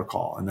Bitcoin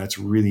protocol, and that's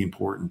really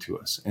important to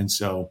us. And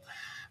so,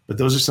 but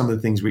those are some of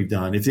the things we've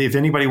done. If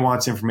anybody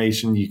wants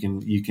information, you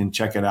can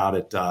check it out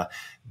at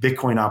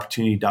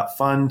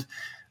bitcoinopportunity.fund.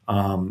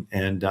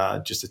 And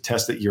just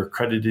attest that you're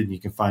accredited, and you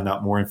can find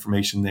out more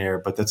information there.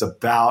 But that's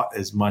about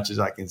as much as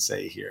I can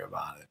say here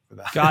about it.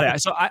 Got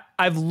it. So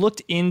I've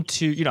looked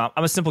into,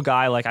 I'm a simple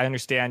guy. Like I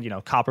understand,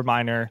 copper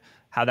miner,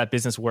 how that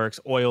business works,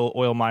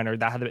 oil miner,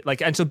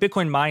 and so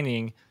Bitcoin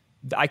mining,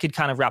 I could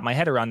kind of wrap my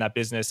head around that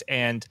business.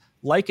 And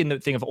like in the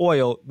thing of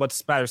oil,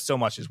 what matters so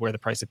much is where the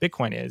price of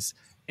Bitcoin is.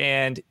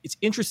 And it's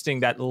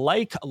interesting that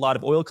like a lot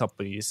of oil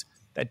companies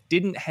that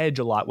didn't hedge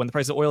a lot when the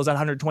price of oil is at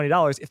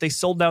 $120, if they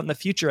sold out in the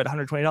future at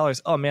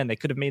 $120, oh man, they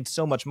could have made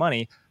so much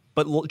money.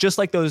 But just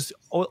like those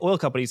oil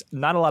companies,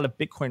 not a lot of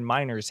Bitcoin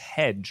miners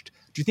hedged.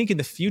 Do you think in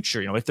the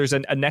future, if there's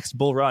a next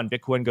bull run,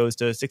 Bitcoin goes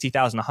to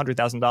 $60,000,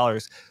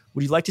 $100,000,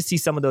 would you like to see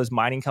some of those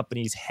mining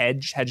companies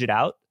hedge it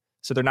out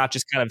so they're not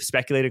just kind of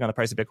speculating on the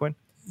price of Bitcoin?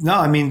 No,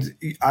 I mean,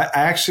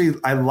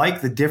 I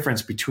like the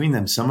difference between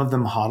them. Some of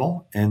them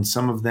hodl and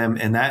some of them,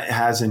 and that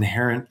has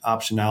inherent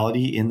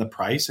optionality in the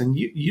price. And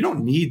you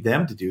don't need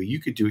them to do it. You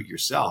could do it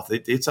yourself.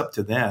 It's up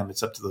to them.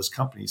 It's up to those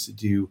companies to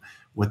do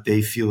what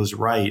they feel is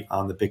right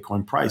on the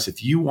Bitcoin price.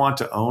 If you want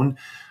to own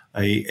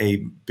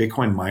a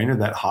Bitcoin miner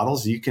that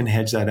hodls, you can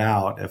hedge that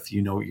out if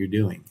you know what you're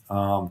doing.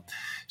 I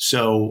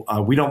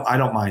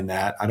don't mind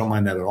that. I don't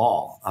mind that at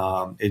all.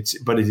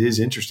 But it is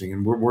interesting,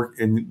 and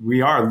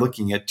we are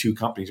looking at two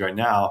companies right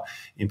now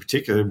in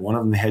particular. One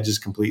of them hedges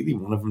completely.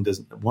 One of them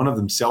doesn't. One of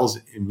them sells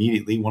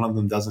immediately. One of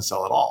them doesn't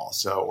sell at all.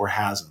 Or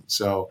hasn't.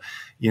 So,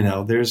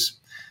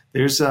 there's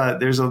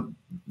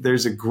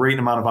a great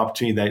amount of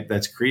opportunity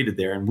that's created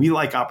there, and we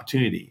like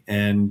opportunity,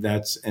 and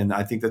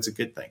I think that's a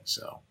good thing.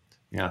 So,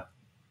 yeah.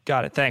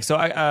 Got it. Thanks. So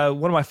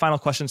one of my final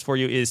questions for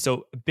you is,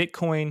 so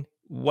Bitcoin,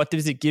 what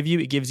does it give you?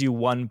 It gives you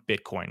one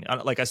Bitcoin.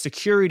 Like a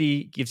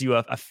security gives you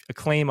a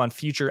claim on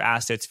future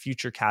assets,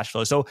 future cash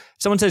flow. So if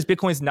someone says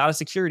Bitcoin is not a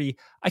security,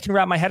 I can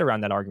wrap my head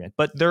around that argument.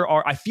 But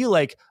I feel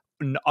like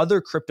other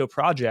crypto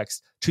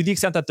projects, to the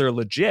extent that they're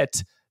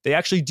legit, they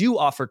actually do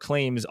offer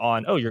claims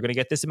on, oh, you're going to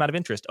get this amount of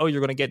interest. Oh,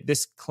 you're going to get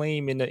this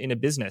claim in a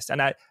business. And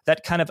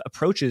that kind of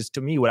approaches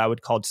to me what I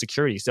would call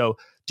security. So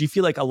do you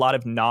feel like a lot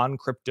of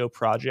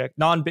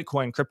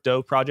non-Bitcoin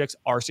crypto projects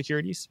are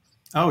securities?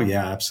 Oh,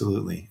 yeah,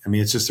 absolutely. I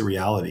mean, it's just a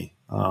reality.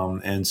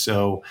 But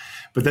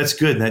that's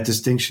good. That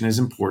distinction is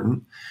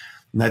important.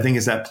 And I think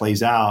as that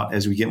plays out,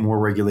 as we get more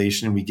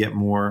regulation and we get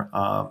more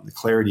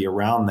clarity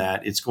around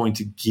that, it's going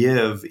to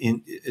give,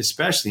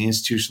 especially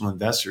institutional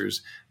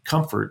investors,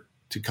 comfort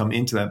to come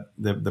into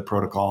the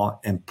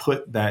protocol and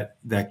put that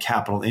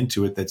capital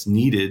into it that's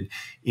needed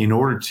in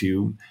order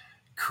to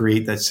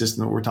create that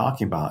system that we're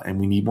talking about. And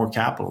we need more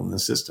capital in the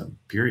system,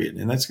 period.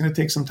 And that's going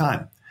to take some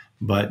time.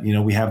 But,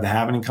 we have the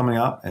halving coming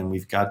up, and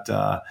we've got,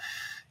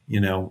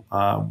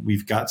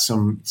 we've got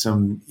some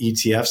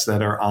ETFs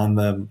that are on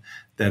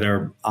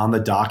the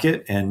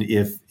docket. And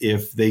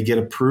if they get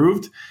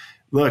approved,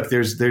 look,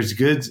 there's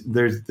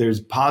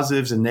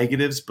positives and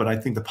negatives, but I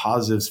think the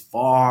positives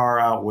far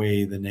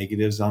outweigh the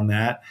negatives on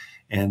that.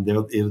 And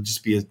it'll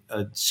just be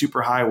a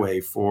super highway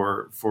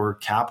for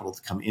capital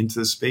to come into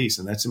the space.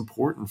 And that's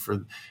important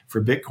for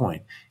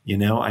Bitcoin.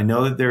 I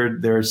know that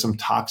there are some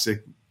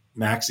toxic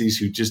maxis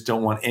who just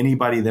don't want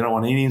anybody. They don't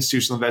want any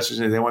institutional investors.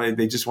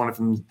 They just want it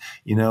from,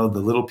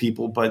 the little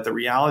people. But the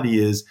reality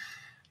is,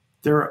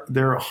 there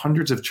are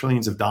hundreds of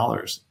trillions of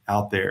dollars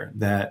out there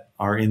that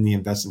are in the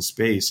investment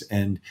space.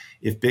 And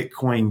if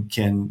Bitcoin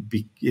can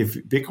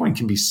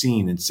be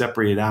seen and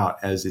separated out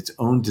as its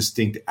own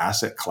distinct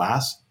asset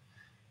class,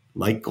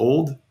 like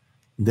gold,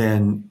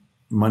 then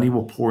money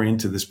will pour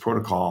into this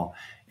protocol,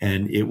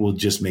 and it will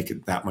just make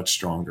it that much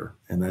stronger.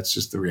 And that's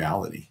just the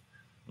reality.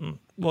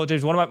 Well,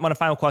 James, one of my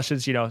final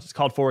questions, it's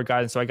called forward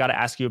guidance. So I got to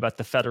ask you about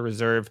the Federal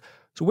Reserve.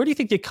 So where do you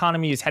think the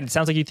economy is headed? It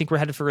sounds like you think we're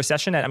headed for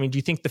recession. I mean, do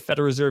you think the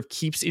Federal Reserve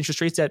keeps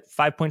interest rates at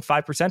 5.5%,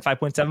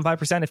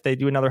 5.75% if they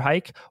do another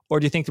hike?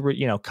 Or do you think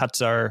that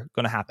cuts are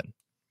going to happen?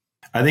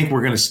 I think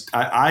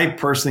I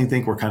personally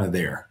think we're kind of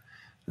there.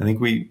 I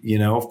think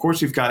of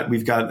course we've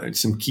got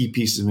some key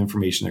pieces of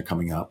information that are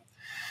coming up.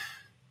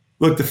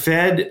 Look, the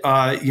Fed,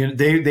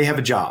 they have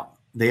a job.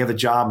 They have a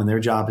job, and their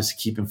job is to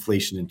keep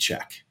inflation in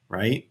check,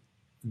 right?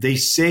 They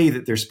say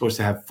that they're supposed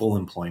to have full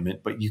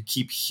employment, but you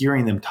keep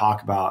hearing them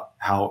talk about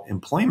how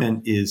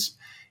employment is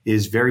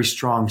very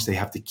strong, so they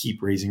have to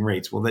keep raising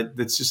rates. Well,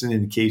 that's just an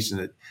indication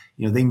that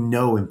they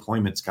know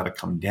employment's got to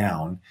come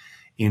down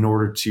in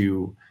order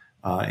to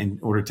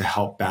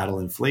help battle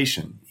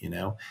inflation.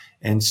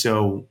 And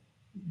so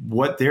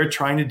what they're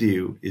trying to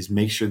do is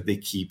make sure that they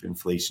keep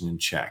inflation in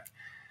check.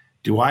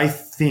 Do I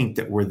think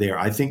that we're there?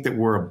 I think that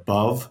we're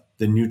above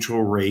the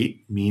neutral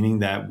rate, meaning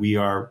that we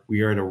are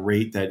at a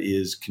rate that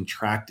is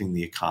contracting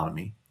the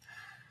economy.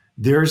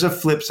 There's a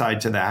flip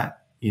side to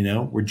that.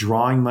 We're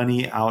drawing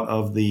money out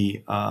of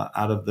the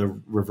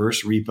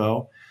reverse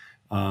repo.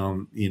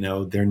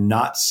 They're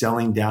not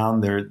selling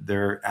down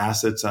their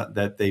assets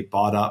that they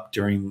bought up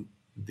during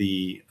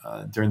the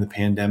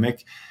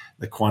pandemic.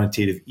 The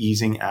quantitative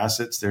easing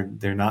assets,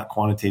 they're not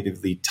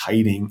quantitatively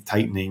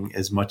tightening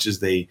as much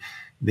as they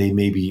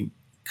maybe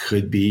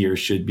could be or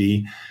should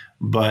be.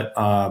 But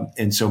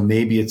and so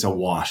maybe it's a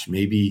wash.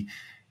 Maybe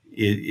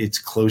it's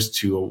close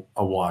to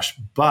a wash.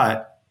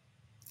 But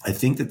I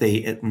think that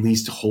they at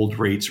least hold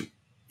rates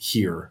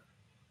here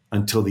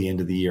until the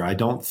end of the year. I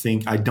don't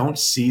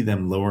see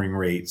them lowering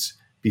rates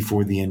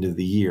before the end of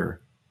the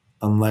year,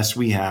 unless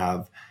we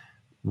have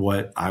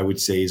what I would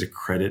say is a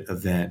credit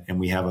event, and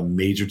we have a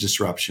major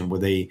disruption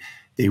where they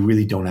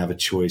really don't have a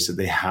choice, that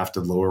they have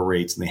to lower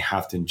rates and they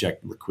have to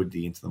inject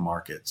liquidity into the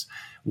markets.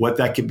 What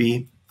that could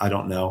be, I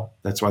don't know.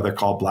 That's why they're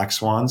called black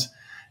swans.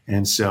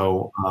 And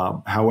so,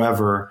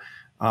 however,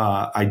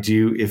 I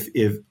do,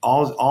 if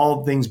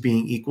all things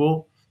being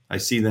equal, I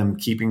see them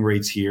keeping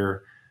rates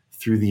here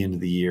through the end of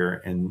the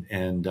year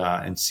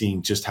and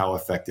seeing just how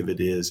effective it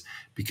is,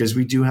 because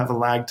we do have a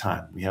lag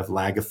time. We have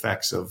lag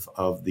effects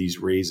of these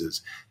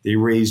raises. They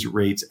raise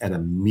rates at a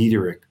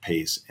meteoric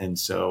pace. And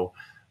so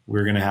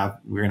we're going to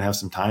have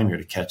some time here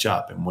to catch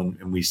up. And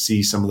when we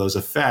see some of those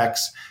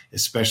effects,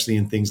 especially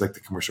in things like the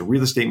commercial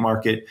real estate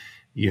market,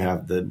 you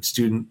have the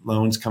student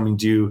loans coming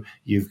due,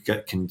 you've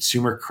got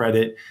consumer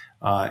credit.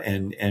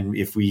 And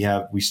if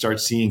we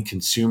start seeing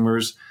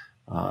consumers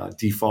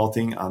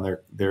defaulting on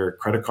their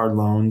credit card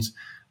loans.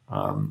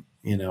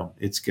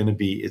 It's going to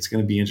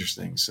be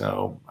interesting.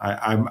 So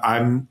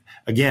I'm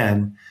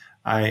again,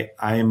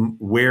 I'm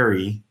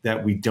wary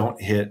that we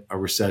don't hit a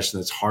recession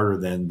that's harder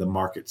than the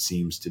market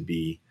seems to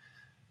be.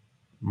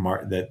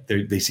 That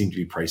they seem to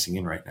be pricing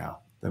in right now.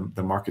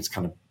 The market's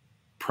kind of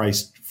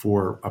priced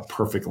for a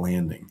perfect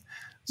landing.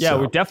 Yeah,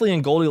 we're definitely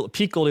in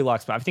peak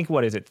Goldilocks. But I think,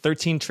 what is it,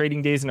 13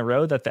 trading days in a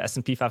row that the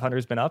S&P 500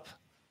 has been up?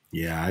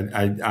 Yeah,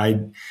 I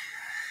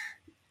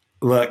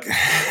look.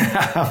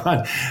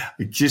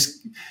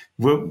 Just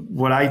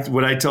what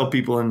I tell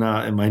people in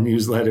my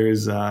newsletter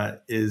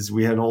is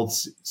we had an old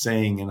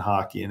saying in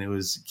hockey, and it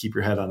was keep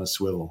your head on a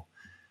swivel,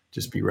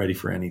 just be ready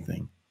for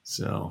anything.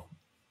 So.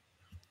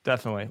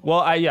 Definitely.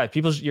 Well,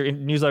 your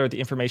newsletter, The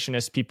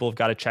Informationist, people have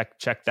got to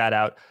check that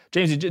out.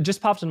 James, it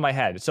just popped in my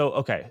head. So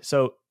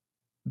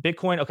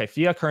Bitcoin,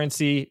 fiat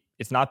currency,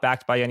 it's not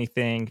backed by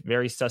anything,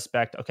 very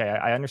suspect. Okay,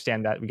 I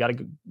understand that. We got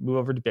to move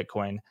over to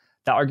Bitcoin.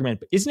 That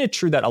argument, but isn't it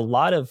true that a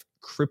lot of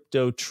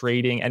crypto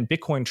trading and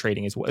Bitcoin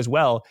trading as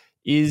well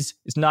is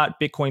not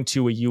Bitcoin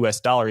to a US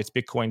dollar, it's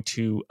Bitcoin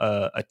to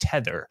a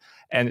tether.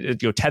 And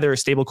tether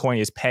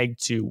stablecoin is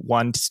pegged to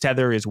one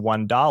tether is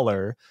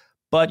 $1.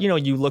 But,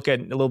 you look at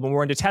a little bit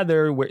more into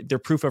Tether, where their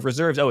proof of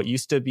reserves. Oh, it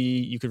used to be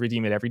you could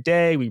redeem it every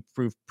day. We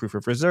proof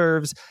of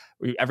reserves.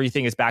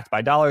 Everything is backed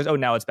by dollars. Oh,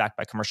 now it's backed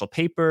by commercial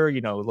paper. A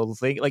little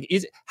thing like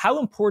how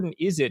important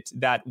is it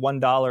that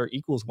 $1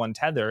 equals one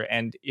Tether?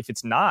 And if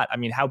it's not, I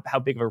mean, how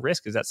big of a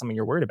risk is that? Something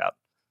you're worried about?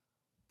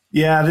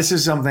 Yeah, this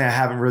is something I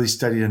haven't really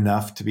studied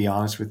enough, to be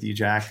honest with you,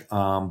 Jack.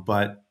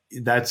 But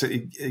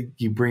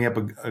you bring up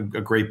a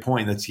great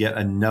point. That's yet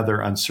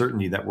another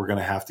uncertainty that we're going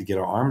to have to get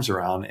our arms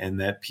around, and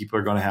that people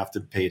are going to have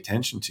to pay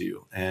attention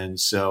to. And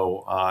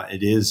so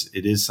it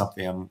is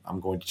something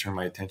I'm going to turn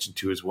my attention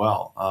to as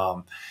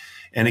well.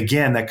 And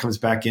again, that comes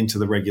back into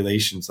the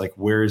regulations. Like,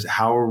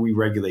 how are we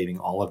regulating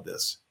all of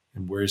this,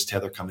 and where does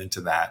Tether come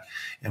into that,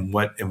 and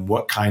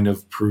what kind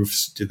of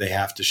proofs do they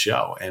have to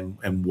show,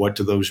 and what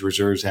do those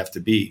reserves have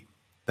to be?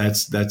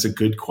 That's a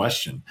good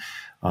question.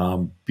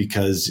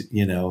 Because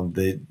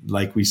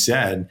like we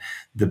said,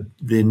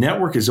 the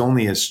network is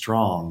only as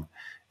strong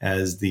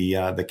as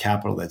the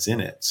capital that's in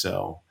it.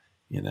 So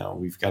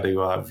we've got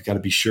to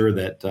be sure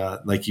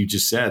that like you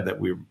just said,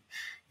 that we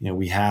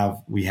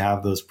have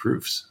those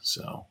proofs.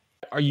 So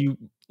are you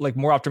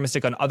more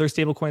optimistic on other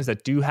stable coins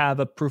that do have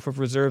a proof of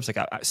reserves, like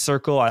a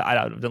Circle?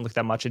 I didn't look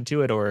that much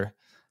into it, or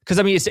because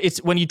I mean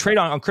it's when you trade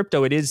on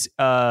crypto, it is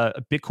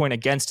a Bitcoin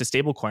against a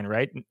stable coin,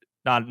 right?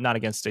 Not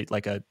against a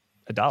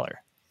dollar.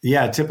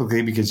 Yeah,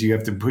 typically, because you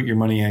have to put your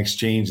money in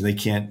exchange. They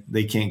can't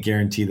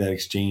guarantee that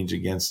exchange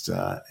against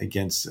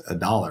a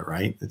dollar,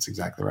 right? That's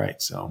exactly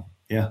right. So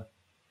yeah,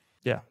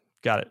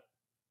 got it.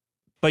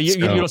 But you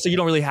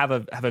don't really have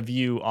a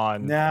view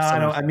on. No, I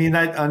don't. I mean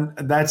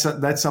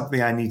that's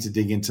something I need to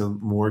dig into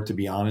more, to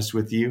be honest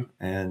with you.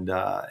 And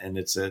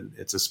it's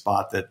a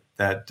spot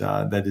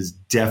that is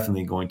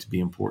definitely going to be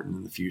important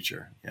in the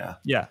future. Yeah.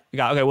 Yeah.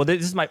 Okay. Well,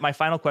 this is my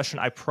final question.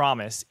 I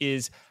promise.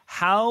 Is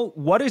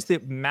what is the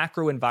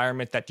macro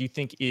environment that you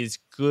think is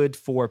good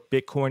for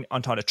Bitcoin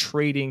on a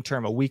trading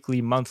term, a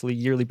weekly, monthly,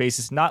 yearly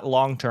basis? Not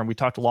long term. We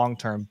talked long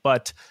term,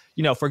 but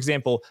for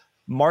example,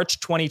 March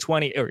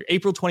 2020 or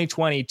April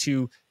 2020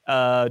 to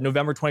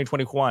November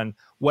 2021,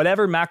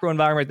 whatever macro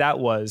environment that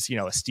was,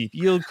 a steep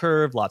yield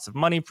curve, lots of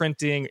money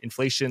printing,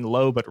 inflation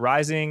low but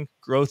rising,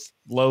 growth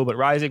low but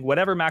rising,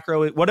 whatever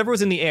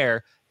was in the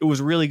air, it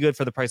was really good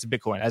for the price of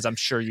Bitcoin, as I'm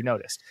sure you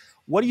noticed.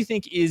 What do you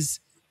think is,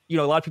 a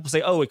lot of people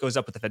say, oh, it goes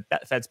up with the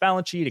Fed's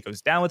balance sheet, it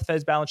goes down with the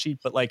Fed's balance sheet,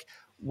 but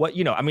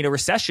a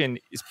recession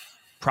is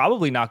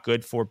probably not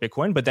good for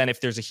Bitcoin, but then if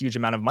there's a huge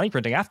amount of money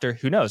printing after,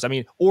 who knows? I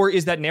mean, or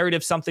is that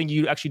narrative something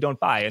you actually don't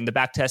buy and the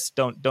back tests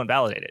don't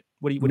validate it?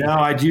 What do you think?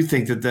 I do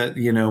think that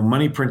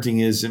money printing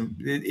it's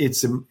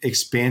an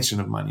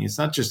expansion of money. It's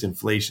not just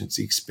inflation; it's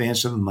the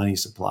expansion of the money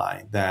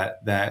supply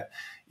that's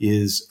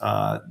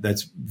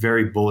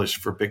very bullish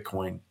for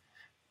Bitcoin,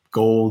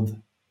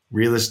 gold,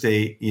 real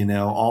estate,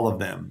 all of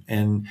them.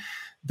 And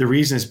the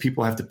reason is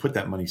people have to put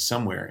that money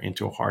somewhere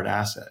into a hard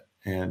asset,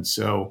 and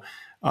so.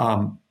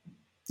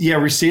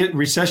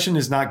 Recession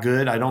is not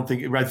good.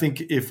 I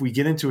think if we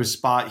get into a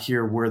spot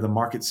here where the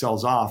market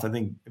sells off, I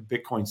think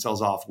Bitcoin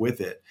sells off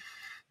with it.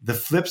 The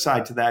flip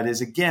side to that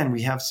is, again,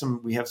 we have some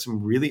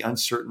really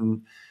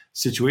uncertain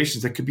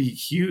situations that could be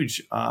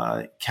huge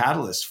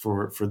catalysts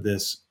for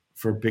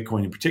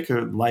Bitcoin in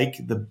particular, like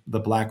the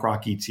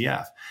BlackRock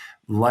ETF,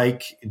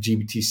 like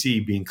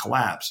GBTC being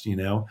collapsed,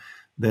 into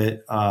an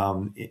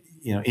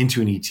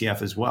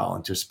ETF as well,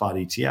 into a spot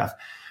ETF.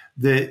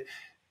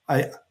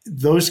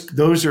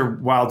 Those are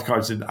wild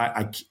cards that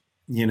I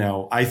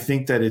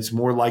think that it's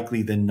more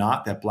likely than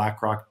not that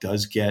BlackRock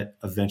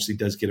eventually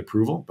does get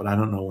approval, but I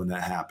don't know when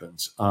that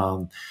happens.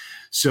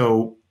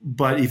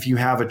 But if you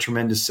have a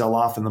tremendous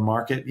sell-off in the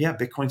market,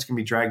 Bitcoin's going to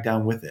be dragged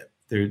down with it.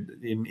 There,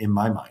 in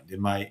my mind,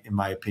 in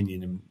my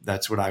opinion, and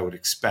that's what I would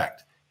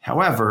expect.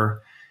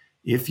 However,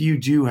 if you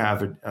do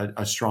have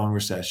a strong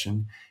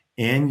recession,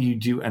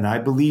 and I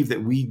believe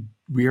that we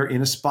we are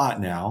in a spot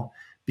now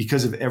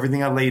because of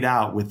everything I laid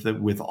out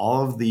with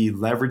all of the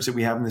leverage that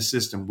we have in the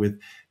system, with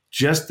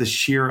just the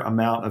sheer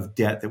amount of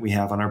debt that we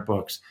have on our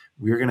books.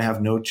 We're going to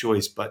have no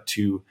choice but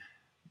to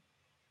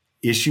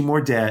issue more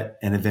debt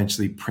and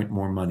eventually print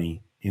more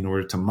money in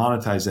order to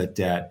monetize that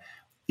debt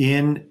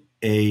in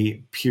a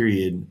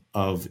period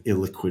of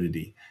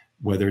illiquidity,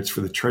 whether it's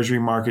for the treasury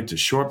market to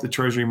shore up the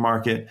treasury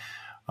market,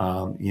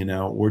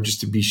 or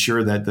just to be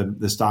sure that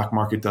the stock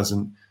market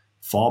doesn't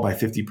fall by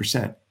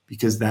 50%,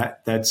 because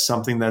that's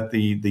something that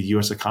the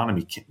U.S.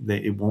 economy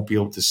it won't be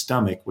able to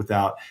stomach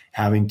without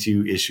having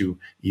to issue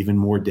even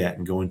more debt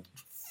and going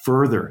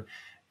further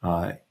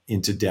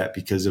into debt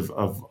because of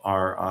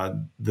our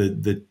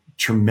the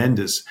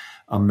tremendous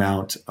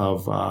amount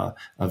of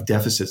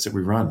deficits that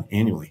we run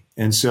annually.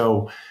 And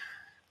so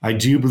I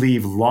do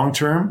believe long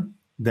term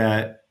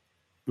that,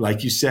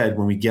 like you said,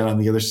 when we get on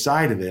the other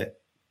side of it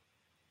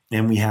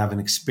and we have an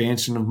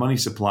expansion of money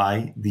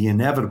supply, the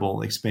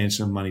inevitable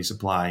expansion of money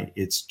supply,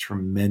 it's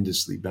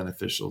tremendously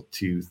beneficial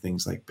to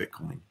things like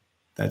Bitcoin.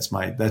 That's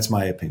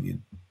my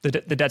opinion. The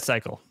debt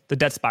cycle, the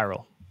debt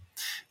spiral.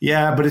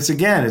 Yeah, but it's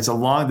a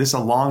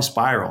long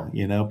spiral.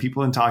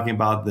 People have been talking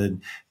about the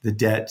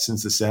debt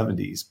since the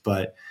 70s,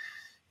 but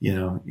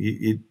you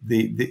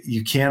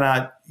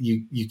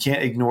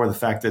can't ignore the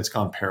fact that it's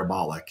gone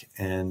parabolic.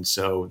 And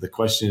so the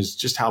question is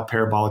just how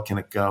parabolic can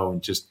it go,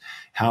 and just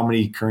how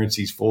many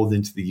currencies fold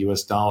into the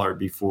US dollar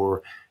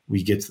before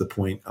we get to the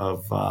point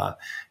of,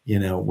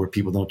 where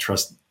people don't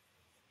trust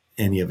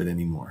any of it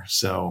anymore.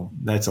 So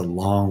that's a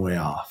long way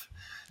off.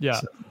 Yeah.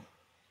 So.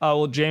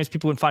 Well, James,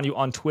 people can find you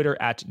on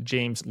Twitter at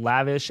James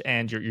Lavish,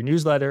 and your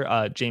newsletter,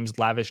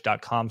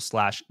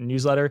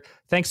 jameslavish.com/newsletter.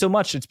 Thanks so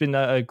much. It's been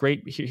a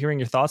great hearing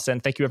your thoughts,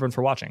 and thank you everyone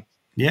for watching.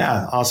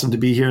 Yeah, awesome to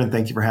be here, and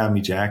thank you for having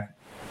me, Jack.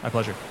 My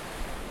pleasure.